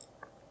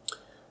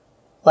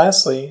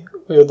 Lastly,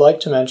 we would like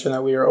to mention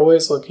that we are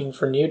always looking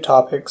for new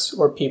topics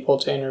or people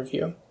to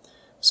interview.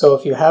 So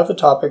if you have a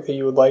topic that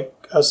you would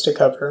like us to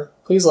cover,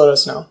 please let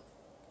us know.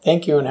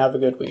 Thank you and have a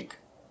good week.